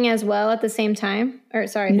spinning as well at the same time? Or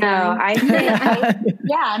sorry. No, I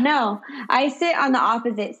sit on the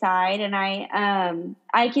opposite side, and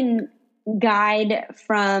I can guide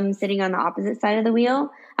from sitting on the opposite side of the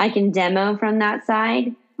wheel. I can demo from that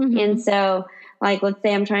side. And so like, let's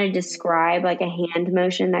say I'm trying to describe like a hand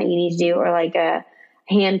motion that you need to do, or like a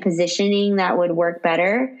hand positioning that would work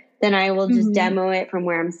better, then I will just demo it from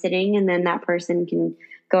where I'm sitting. And then that person can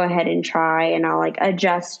go ahead and try, and I'll like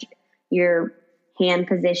adjust your hand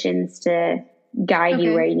positions to guide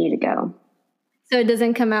you where you need to go. So it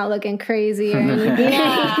doesn't come out looking crazy or anything.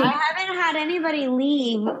 Yeah, I haven't had anybody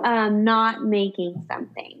leave not making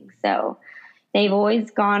something. So they've always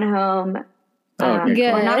gone home.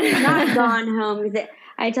 Good. Well, not gone home.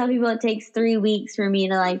 I tell people it takes 3 weeks for me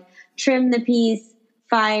to like trim the piece,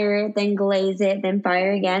 fire it, then glaze it, then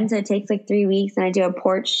fire again. So it takes like 3 weeks, and I do a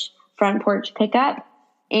front porch pickup.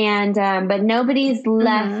 And but nobody's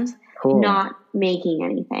left not making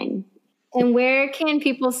anything. And where can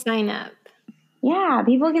people sign up? Yeah,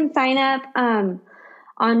 people can sign up on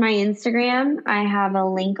my Instagram. I have a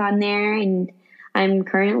link on there, and I'm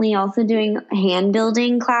currently also doing hand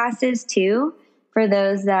building classes too, for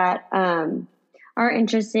those that are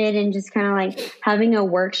interested in just kind of like having a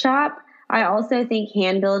workshop. I also think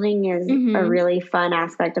hand building is a really fun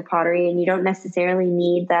aspect of pottery, and you don't necessarily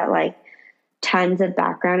need that like tons of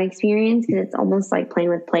background experience, because it's almost like playing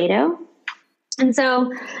with Play-Doh. And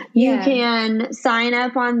so you can sign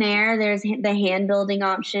up on there. There's the hand building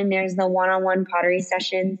option. There's the one-on-one pottery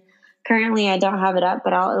sessions. Currently, I don't have it up,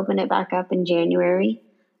 but I'll open it back up in January,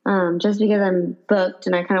 just because I'm booked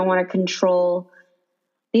and I kind of want to control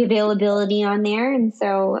the availability on there. And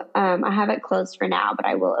so I have it closed for now, but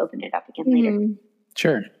I will open it up again later.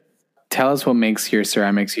 Sure. Tell us what makes your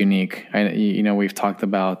ceramics unique. We've talked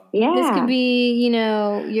about. Yeah. This could be,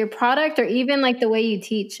 your product, or even like the way you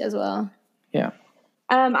teach as well. Yeah.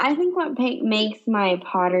 I think what makes my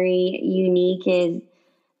pottery unique is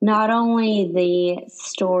not only the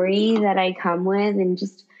story that I come with and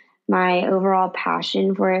just my overall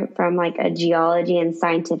passion for it from like a geology and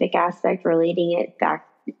scientific aspect, relating it back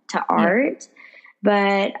to art,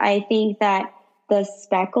 but I think that the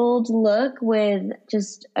speckled look with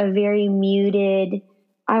just a very muted,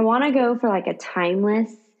 I want to go for like a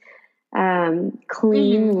timeless,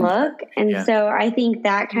 clean look. And so I think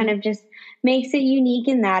that kind of just makes it unique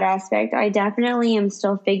in that aspect. I definitely am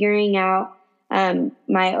still figuring out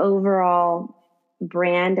my overall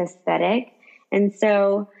brand aesthetic. And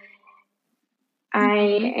so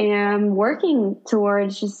I am working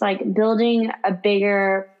towards just like building a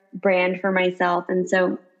bigger brand for myself. And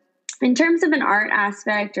so in terms of an art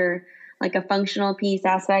aspect or like a functional piece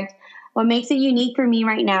aspect, what makes it unique for me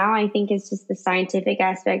right now, I think, is just the scientific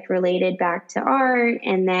aspect related back to art,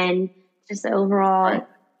 and then just the overall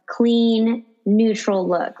clean, neutral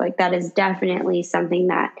look. Like, that is definitely something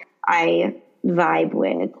that I vibe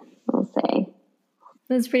with, I'll say.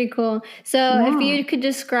 That's pretty cool. So if you could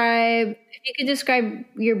describe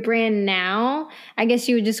your brand now, I guess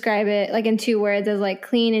you would describe it like in 2 words, as like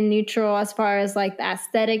clean and neutral as far as like the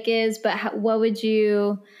aesthetic is. But what would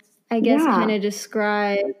you, I guess, kind of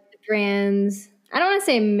describe the brand's, I don't want to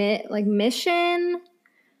say mission?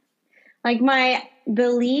 Like, my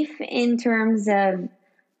belief in terms of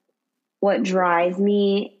what drives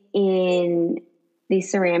me in the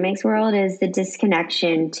ceramics world is the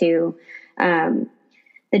disconnection to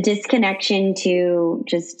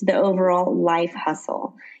just the overall life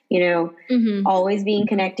hustle, always being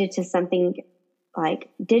connected to something like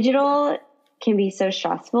digital can be so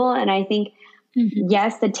stressful. And I think,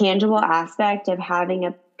 yes, the tangible aspect of having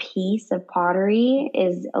a piece of pottery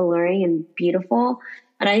is alluring and beautiful.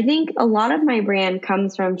 But I think a lot of my brand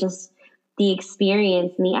comes from just the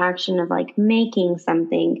experience and the action of like making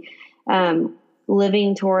something,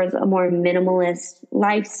 living towards a more minimalist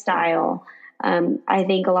lifestyle. I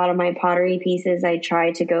think a lot of my pottery pieces, I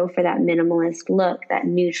try to go for that minimalist look, that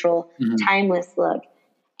neutral, timeless look.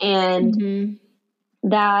 And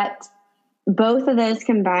that both of those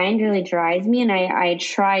combined really drives me. And I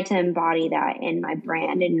try to embody that in my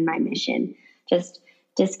brand and in my mission, just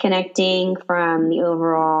disconnecting from the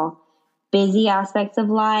overall busy aspects of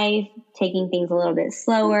life, taking things a little bit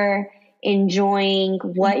slower, enjoying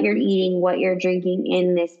what you're eating, what you're drinking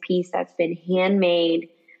in this piece that's been handmade,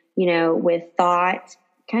 you know, with thought.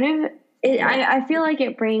 I feel like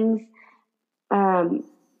it brings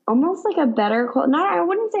almost like a better, I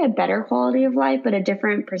wouldn't say a better quality of life, but a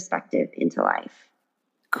different perspective into life.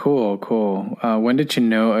 Cool. When did you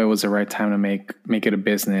know it was the right time to make it a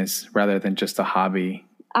business rather than just a hobby?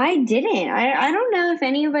 I didn't. I don't know if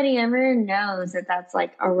anybody ever knows that that's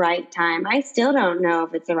like a right time. I still don't know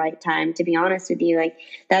if it's the right time, to be honest with you. Like,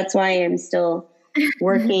 that's why I'm still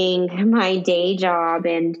working my day job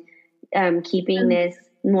and keeping this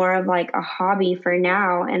more of like a hobby for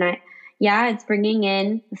now. And it's bringing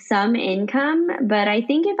in some income, but I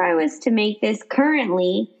think if I was to make this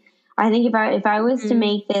currently, I think if I was to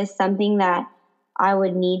make this something that I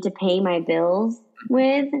would need to pay my bills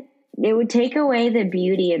with, it would take away the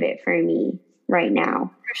beauty of it for me right now.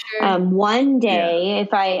 For sure. One day,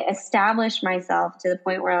 if I establish myself to the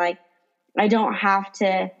point where like I don't have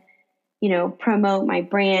to, you know, promote my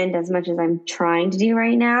brand as much as I'm trying to do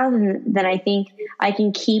right now, then I think I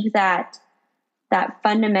can keep that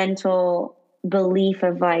fundamental belief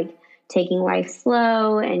of like taking life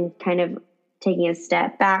slow and kind of taking a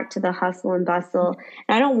step back to the hustle and bustle.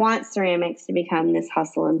 And I don't want ceramics to become this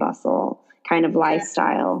hustle and bustle kind of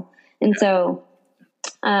lifestyle. And so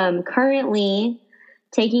currently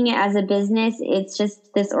taking it as a business, it's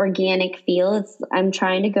just this organic feel. I'm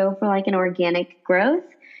trying to go for like an organic growth.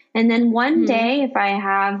 And then one day, if I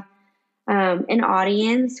have an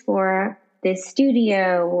audience for this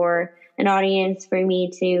studio or an audience for me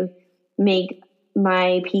to make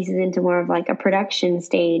my pieces into more of like a production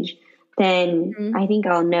stage, then I think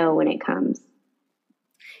I'll know when it comes.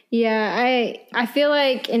 Yeah, I feel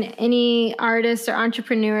like in any artist or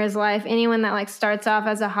entrepreneur's life, anyone that like starts off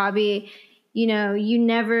as a hobby, you know, you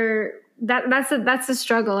never that's the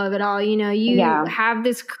struggle of it all. You know, you have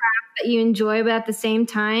this craft that you enjoy, but at the same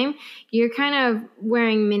time, you're kind of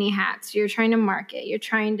wearing many hats. You're trying to market. You're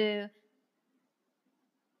trying to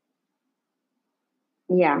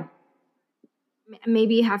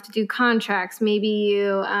maybe you have to do contracts. Maybe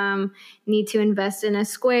you need to invest in a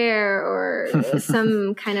square or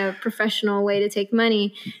some kind of professional way to take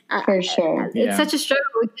money. For sure. It's such a struggle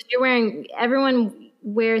because everyone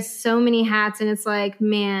wears so many hats, and it's like,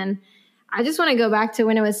 man, I just want to go back to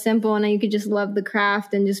when it was simple and you could just love the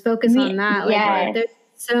craft and just focus on that. Yes. Like, there's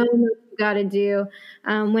so much you got to do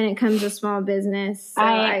when it comes to small business. So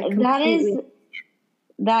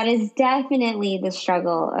that is definitely the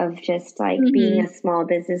struggle of just like being a small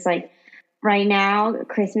business. Like right now,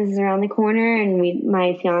 Christmas is around the corner, and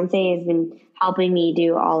my fiance has been helping me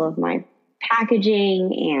do all of my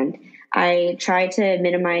packaging, and I try to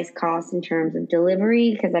minimize costs in terms of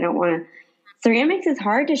delivery because I don't want to. Ceramics is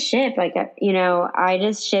hard to ship. Like, you know, I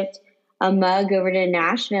just shipped a mug over to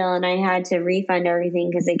Nashville and I had to refund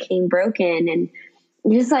everything because it came broken, and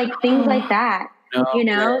just like things like that, you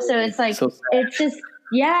know? So it's like, it's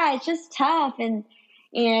just tough. And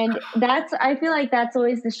I feel like that's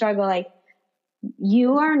always the struggle. Like,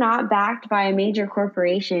 you are not backed by a major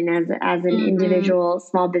corporation as an individual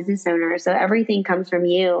small business owner. So everything comes from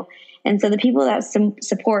you. And so the people that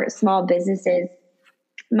support small businesses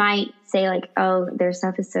might say like, oh, their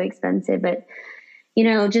stuff is so expensive, but you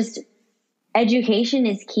know, just education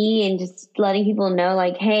is key, and just letting people know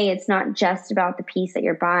like, hey, it's not just about the piece that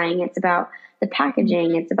you're buying. It's about the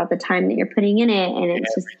packaging. It's about the time that you're putting in it. And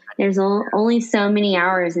it's just, there's only so many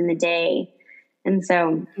hours in the day. And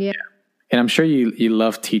so, and I'm sure you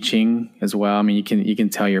love teaching as well. I mean, you can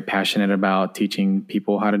tell you're passionate about teaching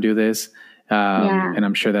people how to do this. And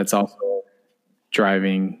I'm sure that's also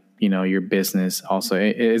driving, you know, your business also.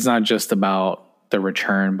 It's not just about the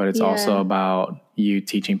return, but it's also about you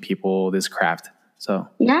teaching people this craft. So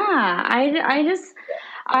I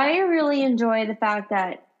really enjoy the fact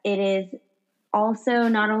that it is also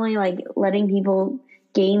not only like letting people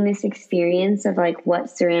gain this experience of like what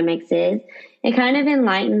ceramics is, it kind of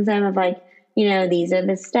enlightens them of like, you know, these are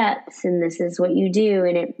the steps and this is what you do.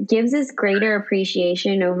 And it gives us greater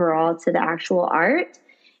appreciation overall to the actual art.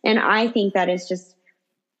 And I think that is just,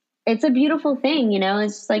 it's a beautiful thing, you know.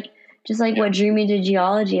 It's just like just like what drew me to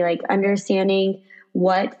geology, like understanding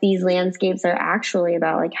what these landscapes are actually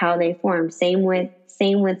about, like how they form. Same with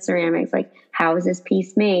ceramics, like how is this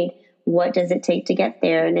piece made? What does it take to get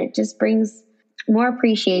there? And it just brings more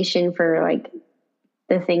appreciation for like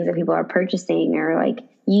the things that people are purchasing or like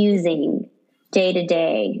using day to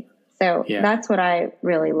day. So that's what I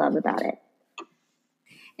really love about it.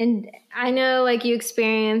 And I know like you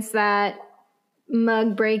experienced that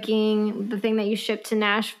mug breaking, the thing that you shipped to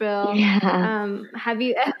Nashville. Yeah. Have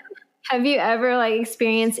you ever like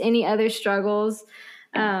experienced any other struggles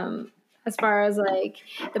as far as like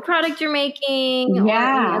the product you're making or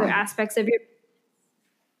any other aspects of your?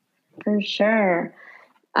 For sure.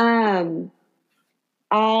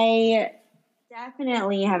 I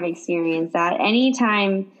definitely have experienced that.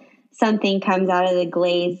 Anytime something comes out of the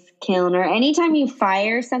glaze kiln or anytime you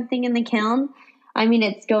fire something in the kiln, I mean,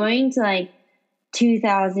 it's going to like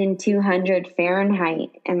 2,200 Fahrenheit.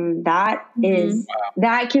 And that is,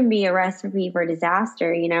 that can be a recipe for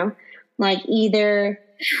disaster, you know, like either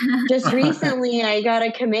just recently I got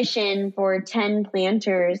a commission for 10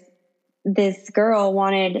 planters. This girl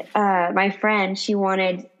wanted, my friend, she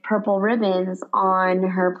wanted purple ribbons on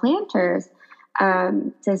her planters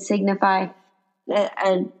to signify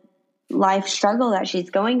a life struggle that she's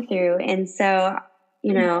going through. And so,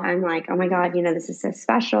 you know, I'm like, oh my God, you know, this is so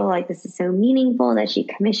special. Like, this is so meaningful that she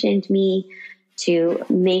commissioned me to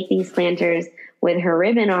make these planters with her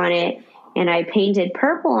ribbon on it. And I painted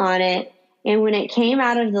purple on it. And when it came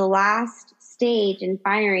out of the last stage in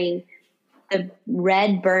firing, the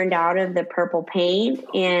red burned out of the purple paint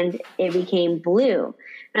and it became blue.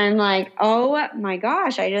 And I'm like, oh my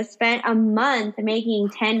gosh, I just spent a month making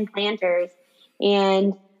 10 planters.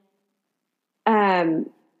 And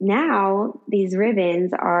now these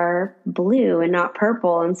ribbons are blue and not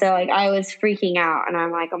purple. And so like I was freaking out and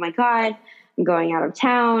I'm like, oh my God, I'm going out of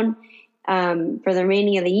town for the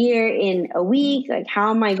remaining of the year in a week. Like, how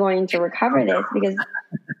am I going to recover this? Because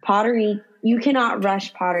pottery, you cannot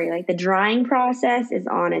rush pottery. Like the drying process is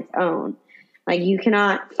on its own. Like you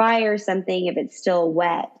cannot fire something if it's still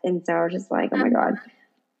wet. And so I was just like, oh my God.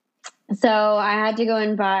 So I had to go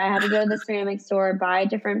to the ceramic store, buy a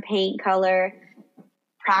different paint color,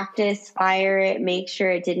 practice, fire it, make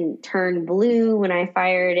sure it didn't turn blue when I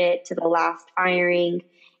fired it to the last firing.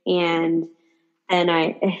 And then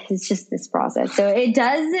it's just this process. So it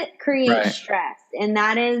does create stress. And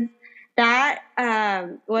that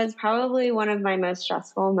was probably one of my most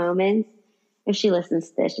stressful moments. If she listens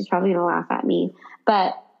to this, she's probably going to laugh at me,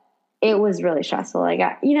 but it was really stressful. Like,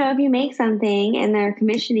 you know, if you make something and they're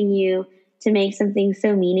commissioning you to make something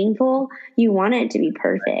so meaningful, you want it to be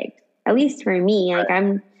perfect. At least for me, like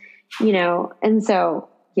I'm, you know, and so,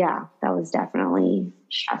 yeah, that was definitely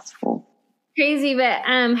stressful. Crazy. But,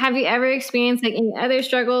 have you ever experienced like any other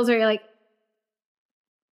struggles or like,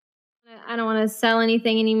 I don't want to sell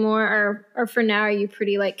anything anymore, or for now, are you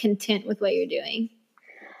pretty like content with what you're doing?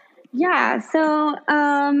 Yeah. So,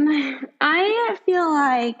 I feel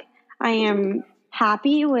like I am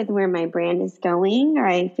happy with where my brand is going.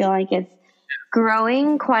 I feel like it's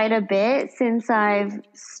growing quite a bit since I've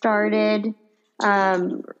started,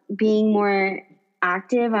 being more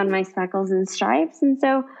active on my speckles and stripes. And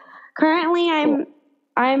so currently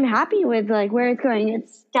I'm happy with like where it's going.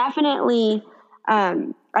 It's definitely,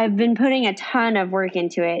 I've been putting a ton of work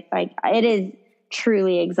into it. Like it is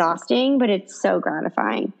truly exhausting, but it's so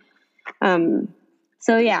gratifying.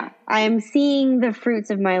 So yeah, I am seeing the fruits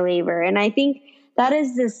of my labor. And I think that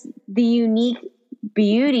is the unique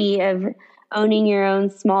beauty of owning your own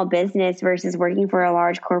small business versus working for a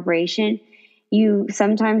large corporation. You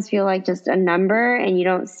sometimes feel like just a number and you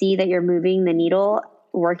don't see that you're moving the needle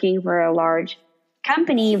working for a large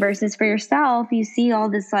company versus for yourself. You see all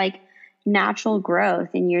this like natural growth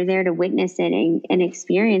and you're there to witness it and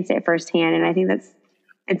experience it firsthand. And I think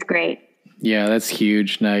it's great. Yeah, that's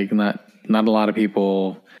huge. Like not a lot of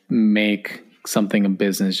people make something a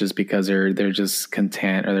business just because they're just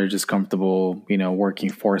content or they're just comfortable, you know,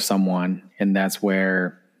 working for someone. And that's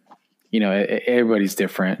where, you know, everybody's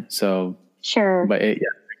different. So sure. But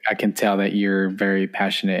I can tell that you're very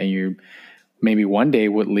passionate and you maybe one day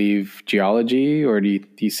would leave geology, or do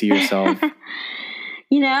you see yourself?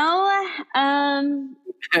 You know,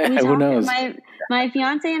 who knows? My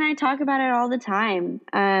fiance and I talk about it all the time.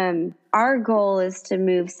 Our goal is to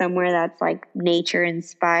move somewhere that's like nature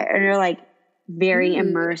inspired or like very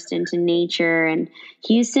immersed into nature. And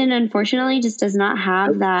Houston, unfortunately, just does not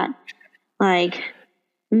have that like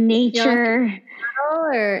nature.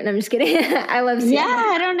 or no, I'm just kidding. I love Seattle. Yeah,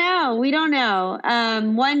 I don't know. We don't know.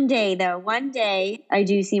 One day I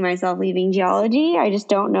do see myself leaving geology. I just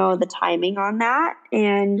don't know the timing on that.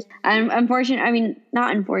 And not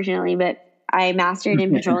unfortunately, but I mastered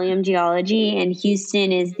in petroleum geology, and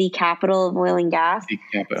Houston is the capital of oil and gas.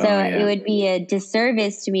 It would be a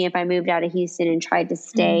disservice to me if I moved out of Houston and tried to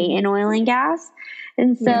stay in oil and gas.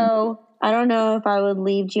 And so I don't know if I would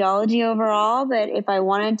leave geology overall, but if I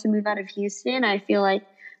wanted to move out of Houston, I feel like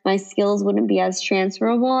my skills wouldn't be as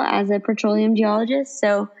transferable as a petroleum geologist.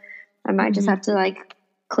 So I might just have to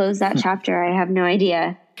close that chapter. I have no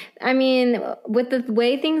idea. I mean, with the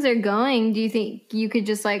way things are going, do you think you could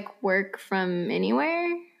just work from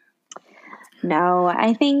anywhere? No,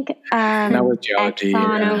 I think not with geology,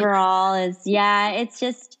 Exxon overall it's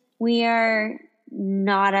just we are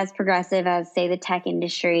not as progressive as, say, the tech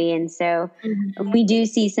industry. And so we do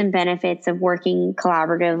see some benefits of working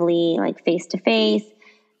collaboratively, face to face.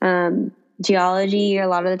 Geology, a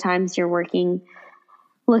lot of the times you're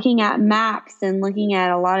looking at maps and looking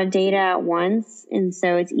at a lot of data at once. And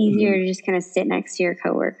so it's easier to just kind of sit next to your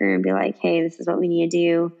coworker and be like, hey, this is what we need to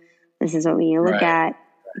do. This is what we need to look at,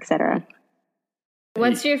 etc.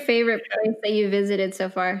 What's your favorite place that you visited so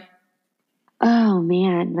far? Oh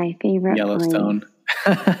man, my favorite Yellowstone.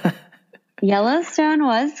 Yellowstone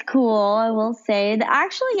was cool, I will say.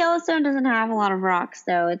 Actually, Yellowstone doesn't have a lot of rocks,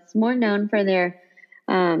 though. It's more known for their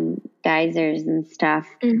geysers and stuff.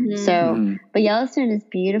 But Yellowstone is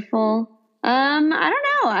beautiful. I don't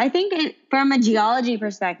know. I think from a geology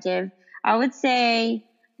perspective, I would say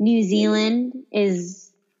New Zealand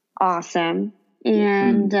is awesome.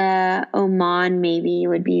 And Oman maybe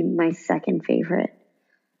would be my second favorite.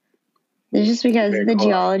 It's just because the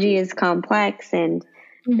geology is complex and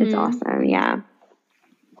it's awesome. Yeah.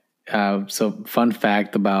 So fun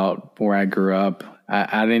fact about where I grew up.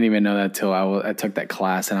 I didn't even know that till I took that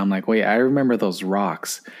class, and I'm like, wait, I remember those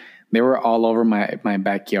rocks. They were all over my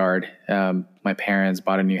backyard. My parents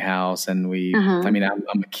bought a new house, and I'm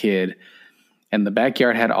a kid, and the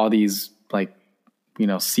backyard had all these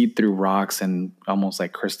see-through rocks and almost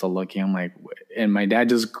like crystal looking. I'm like, and my dad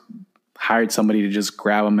just hired somebody to just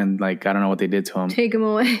grab them and I don't know what they did to them. Take them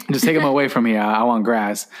away. Just take them away from here. I want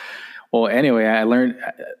grass. Well, anyway, I learned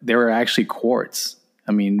they were actually quartz.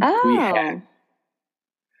 I mean, we had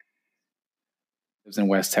it was in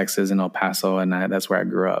West Texas in El Paso, and that's where I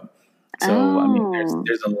grew up. So I mean,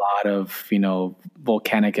 there's a lot of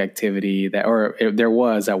volcanic activity there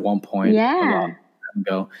was at one point a long time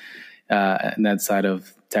ago in that side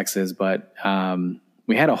of Texas, but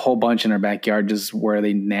we had a whole bunch in our backyard just where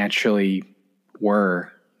they naturally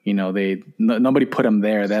were. Nobody put them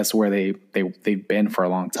there. That's where they've been for a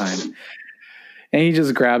long time. And he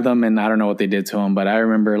just grabbed them, and I don't know what they did to them, but I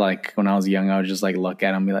remember when I was young, I would just look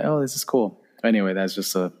at them and be like, oh, this is cool. Anyway, that's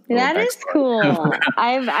just that is cool.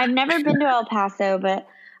 I've never been to El Paso, but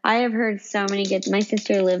I have heard so many good. My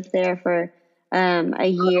sister lived there for a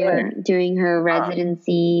year doing her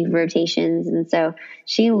residency rotations, and so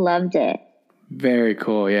she loved it. Very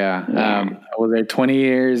cool, yeah. I was there 20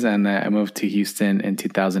 years, and I moved to Houston in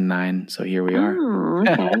 2009, so here we are. Oh,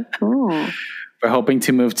 okay, cool. We're hoping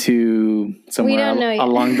to move to somewhere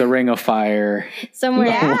along the Ring of Fire. Somewhere,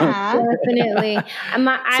 definitely.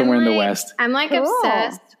 Somewhere in the West. I'm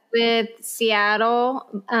obsessed with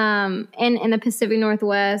Seattle and in the Pacific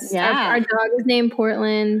Northwest. Yeah. Our dog is named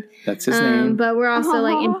Portland. That's his name. But we're also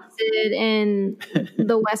interested in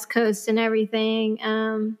the West Coast and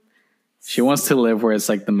everything. She wants to live where it's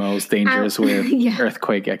the most dangerous with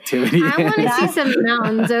earthquake activity. I want to see some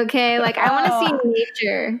mountains, okay? I want to see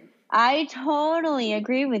nature. I totally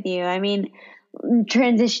agree with you. I mean,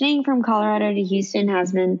 transitioning from Colorado to Houston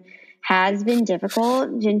has been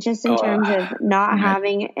difficult just in terms of not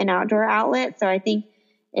having an outdoor outlet. So I think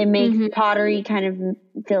it makes pottery kind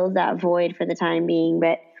of fills that void for the time being.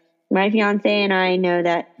 But my fiance and I know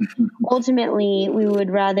that ultimately we would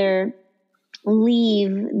rather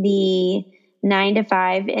leave the 9 to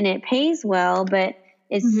 5, and it pays well, but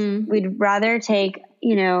we'd rather take,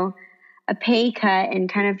 a pay cut and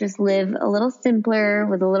kind of just live a little simpler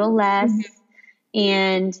with a little less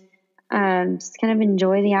and just kind of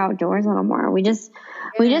enjoy the outdoors a little more. We just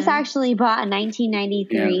actually bought a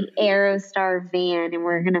 1993 Aerostar van, and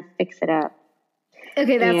we're going to fix it up.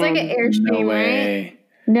 Okay. That's an Airstream, right?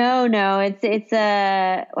 No, it's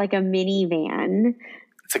a minivan.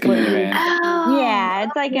 It's like a minivan. Oh, yeah,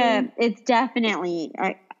 it's definitely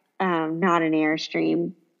not an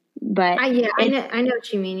Airstream, but I know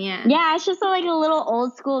what you mean. Yeah, it's just a little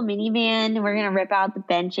old school minivan. We're gonna rip out the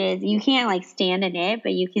benches. You can't stand in it,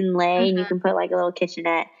 but you can lay and you can put a little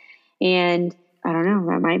kitchenette, and I don't know,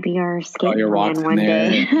 that might be our skate plan one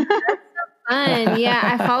day. Fun. Yeah,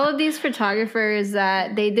 I followed these photographers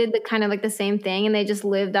that they did the kind of like the same thing, and they just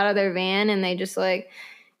lived out of their van, and they just like,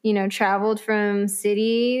 traveled from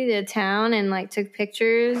city to town and like took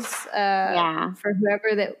pictures for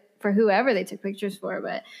whoever they took pictures for.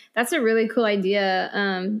 But that's a really cool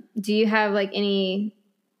idea. Do you have like any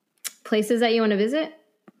places that you want to visit?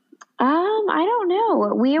 I don't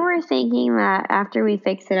know. We were thinking that after we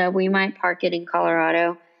fix it up, we might park it in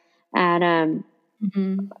Colorado at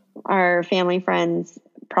our family friend's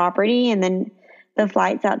property, and then the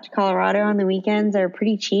flights out to Colorado on the weekends are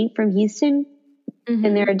pretty cheap from Houston,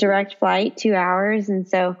 and they're a direct flight, 2 hours, and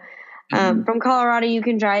so from Colorado you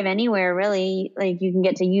can drive anywhere really. Like you can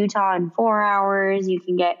get to Utah in 4 hours.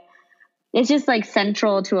 It's just like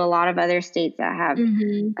central to a lot of other states that have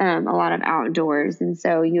a lot of outdoors. And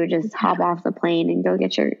so you would just hop off the plane and go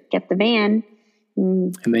get the van.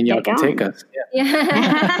 And then y'all can take us.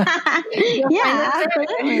 Yeah. Yeah,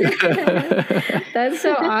 absolutely. That's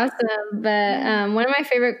so awesome. But one of my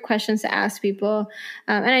favorite questions to ask people,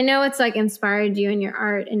 and I know it's like inspired you in your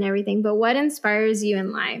art and everything, but what inspires you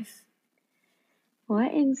in life?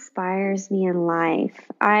 What inspires me in life?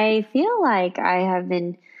 I feel like I have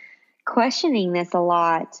been questioning this a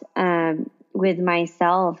lot with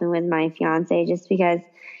myself and with my fiance, just because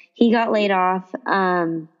he got laid off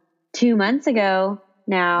 2 months ago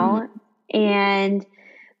now, and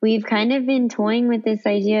we've kind of been toying with this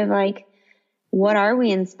idea of like, what are we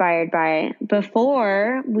inspired by?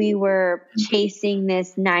 Before, we were chasing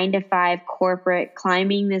this 9-to-5 corporate,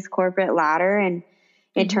 climbing this corporate ladder, and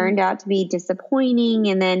it turned out to be disappointing.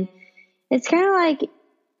 And then it's kind of like,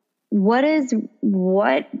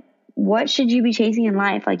 what should you be chasing in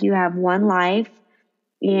life? Like, you have one life,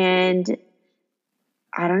 and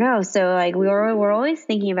I don't know. So like we're always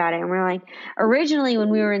thinking about it, and we're like, originally when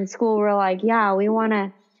we were in school, we're like, yeah, we want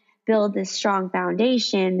to build this strong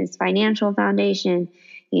foundation, this financial foundation,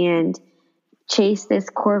 and chase this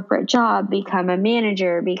corporate job, become a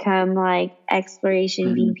manager, become like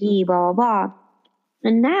exploration VP, blah, blah, blah.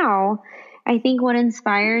 And now I think what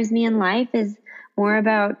inspires me in life is more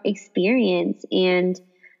about experience and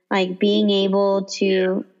like being able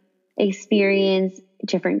to experience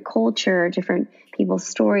different culture, different people's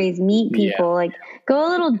stories, meet people, like go a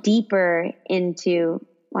little deeper into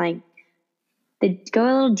life's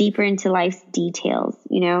details,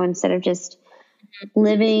 instead of just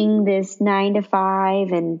living this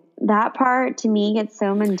 9-to-5. And that part to me gets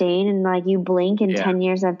so mundane, and like you blink and 10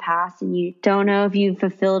 years have passed and you don't know if you've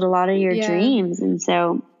fulfilled a lot of your dreams. And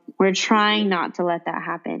so we're trying not to let that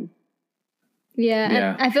happen.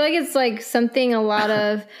 Yeah. I feel like it's like something a lot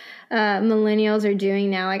of millennials are doing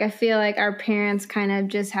now. Like I feel like our parents kind of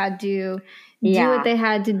just had to do what they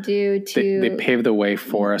had to do to... They paved the way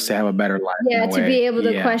for us to have a better life. Yeah, to be able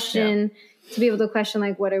to question... To be able to question,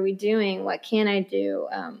 like, what are we doing? What can I do?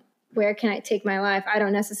 Where can I take my life? I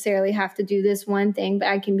don't necessarily have to do this one thing, but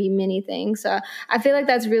I can be many things. So I feel like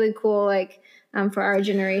that's really cool. Like for our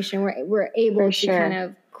generation, we're able to kind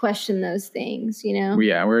of question those things,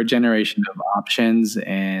 Yeah, we're a generation of options,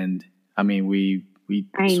 and I mean, we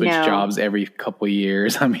switch jobs every couple of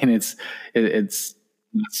years. I mean, it's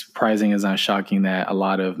not surprising, it's not shocking that a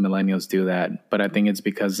lot of millennials do that, but I think it's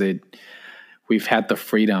because we've had the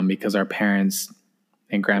freedom because our parents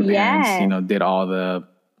and grandparents, did all the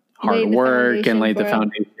hard work and laid the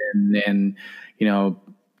foundation, and,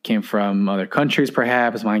 came from other countries,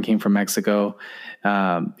 perhaps. Mine came from Mexico,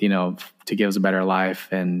 to give us a better life.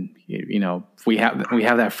 And, we have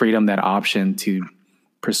that freedom, that option to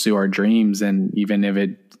pursue our dreams. And even if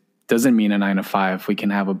it doesn't mean a 9-to-5, we can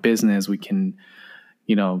have a business, we can,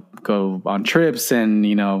 go on trips and,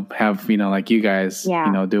 have, like you guys,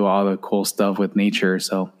 do all the cool stuff with nature.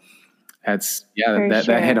 So that's,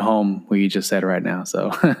 that hit home what you just said right now. So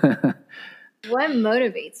what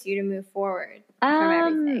motivates you to move forward from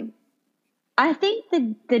everything? I think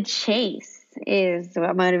the chase is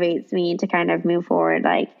what motivates me to kind of move forward.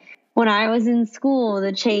 Like when I was in school,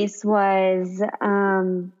 the chase was,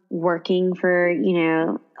 working for,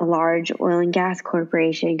 a large oil and gas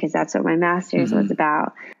corporation, because that's what my master's was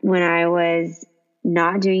about. When I was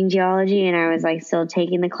not doing geology and I was like still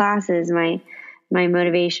taking the classes, my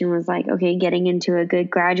motivation was like, okay, getting into a good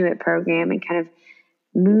graduate program and kind of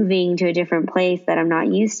moving to a different place that I'm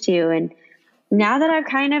not used to. And now that I've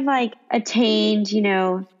kind of like attained,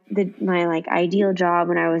 my like ideal job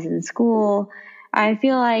when I was in school, I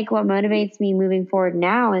feel like what motivates me moving forward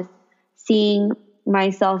now is seeing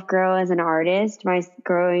myself grow as an artist,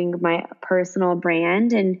 growing my personal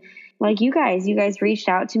brand. And like you guys reached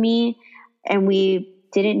out to me and we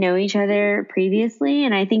didn't know each other previously.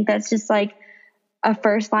 And I think that's just like a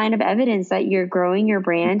first line of evidence that you're growing your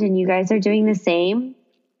brand, and you guys are doing the same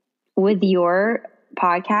with your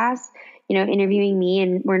podcast, you know, interviewing me,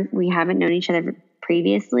 and we haven't known each other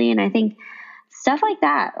previously. And I think stuff like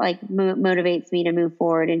that, like motivates me to move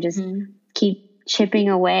forward and just keep chipping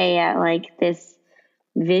away at like this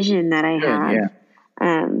vision that I have.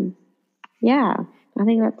 I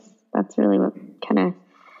think that's really what kind of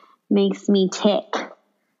makes me tick.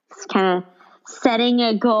 It's kind of setting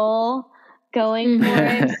a goal, going for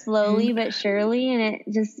it slowly but surely. And it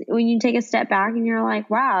just, when you take a step back and you're like,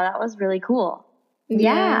 wow, that was really cool.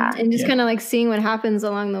 Yeah. And just kind of like seeing what happens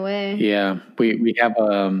along the way. Yeah. We have,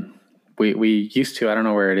 we used to, I don't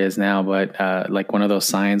know where it is now, but like one of those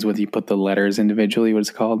signs with you put the letters individually, what it's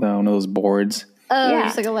called, one of those boards. Oh,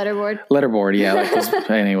 just like a letterboard. Letterboard, yeah. Like those,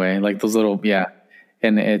 anyway, like those little,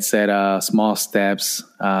 And it said small steps,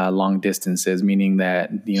 long distances, meaning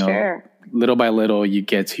that, you know, little by little you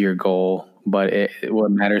get to your goal. But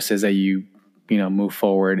what matters is that you move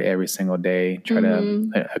forward every single day, try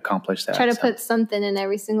to accomplish that. Try to put something in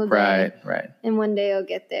every single day. Right. And one day you'll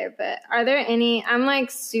get there. But are there any, I'm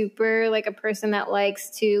like super like a person that likes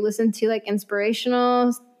to listen to like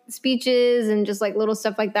inspirational speeches and just like little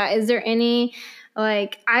stuff like that. Is there any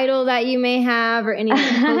like idol that you may have, or any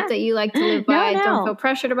hope that you like to live by? No. Don't feel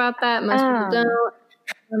pressured about that. Most people don't.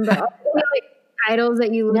 But like idols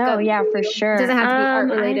that you look up to? Yeah, for sure. It doesn't have to be art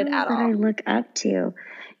related at all. That I look up to.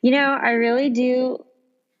 You know, I really do.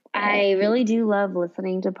 I really do love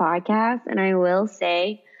listening to podcasts, and I will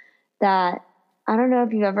say that I don't know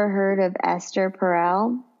if you've ever heard of Esther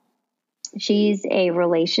Perel. She's a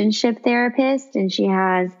relationship therapist, and she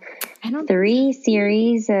has 3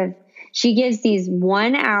 series of. She gives these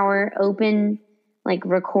 1 hour open like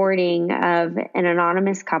recording of an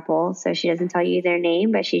anonymous couple. So she doesn't tell you their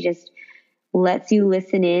name, but she just lets you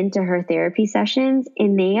listen in to her therapy sessions,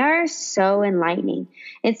 and they are so enlightening.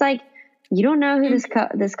 It's like, you don't know who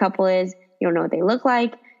this couple is. You don't know what they look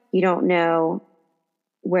like. You don't know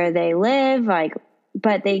where they live, like,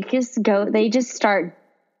 but they just start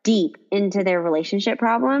deep into their relationship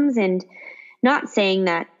problems. And not saying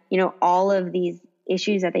that, you know, all of these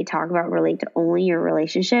issues that they talk about relate to only your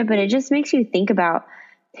relationship, but it just makes you think about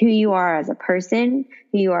who you are as a person,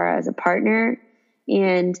 who you are as a partner,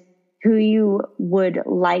 and who you would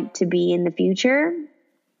like to be in the future.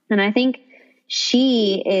 And I think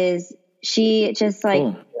she just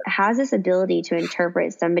like has this ability to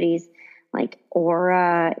interpret somebody's like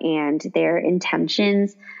aura and their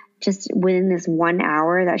intentions just within this 1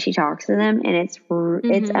 hour that she talks to them. And it's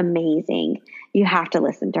amazing. You have to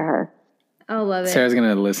listen to her. I love it. Sarah's going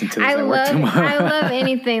to listen to this at work tomorrow. I love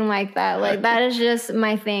anything like that. Like, that is just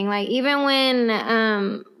my thing. Like, even when,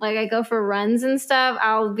 like, I go for runs and stuff,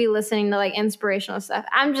 I'll be listening to, like, inspirational stuff.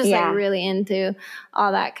 I'm just, like, really into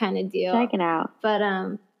all that kind of deal. Check it out. But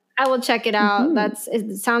I will check it out.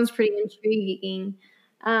 It sounds pretty intriguing.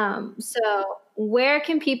 So where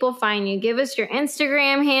can people find you? Give us your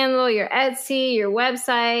Instagram handle, your Etsy, your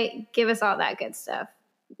website. Give us all that good stuff.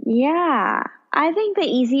 Yeah. I think the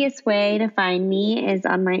easiest way to find me is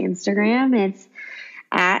on my Instagram. It's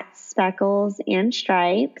at Speckles and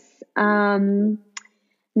Stripes.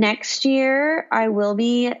 Next year, I will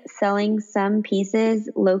be selling some pieces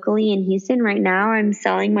locally in Houston. Right now, I'm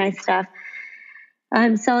selling my stuff.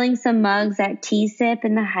 I'm selling some mugs at T-Sip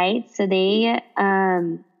in the Heights. So they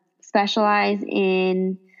specialize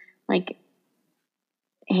in like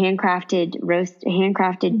handcrafted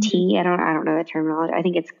tea. I don't know the terminology. I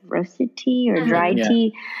think it's roasted tea or dried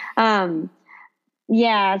tea. So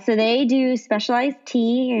they do specialized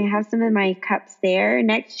tea. I have some of my cups there.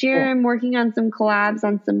 Next year, I'm working on some collabs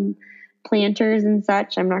on some planters and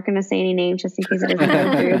such. I'm not going to say any names just in case it doesn't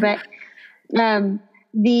go through. But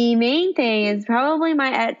the main thing is probably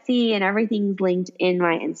my Etsy, and everything's linked in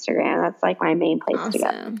my Instagram. That's like my main place to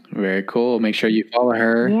go. Very cool. Make sure you follow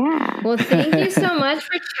her. Yeah. Well, thank you so much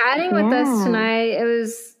for chatting with us tonight. It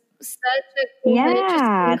was such a cool and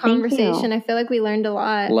interesting conversation. I feel like we learned a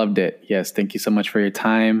lot. Loved it. Yes. Thank you so much for your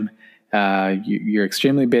time. You're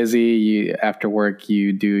extremely busy. After work,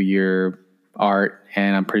 you do your art,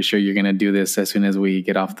 and I'm pretty sure you're going to do this as soon as we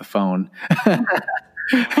get off the phone.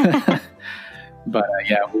 But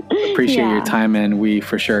we appreciate your time, and we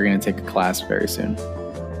for sure are going to take a class very soon.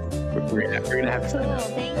 We're going to have to. Cool.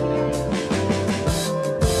 Thank you.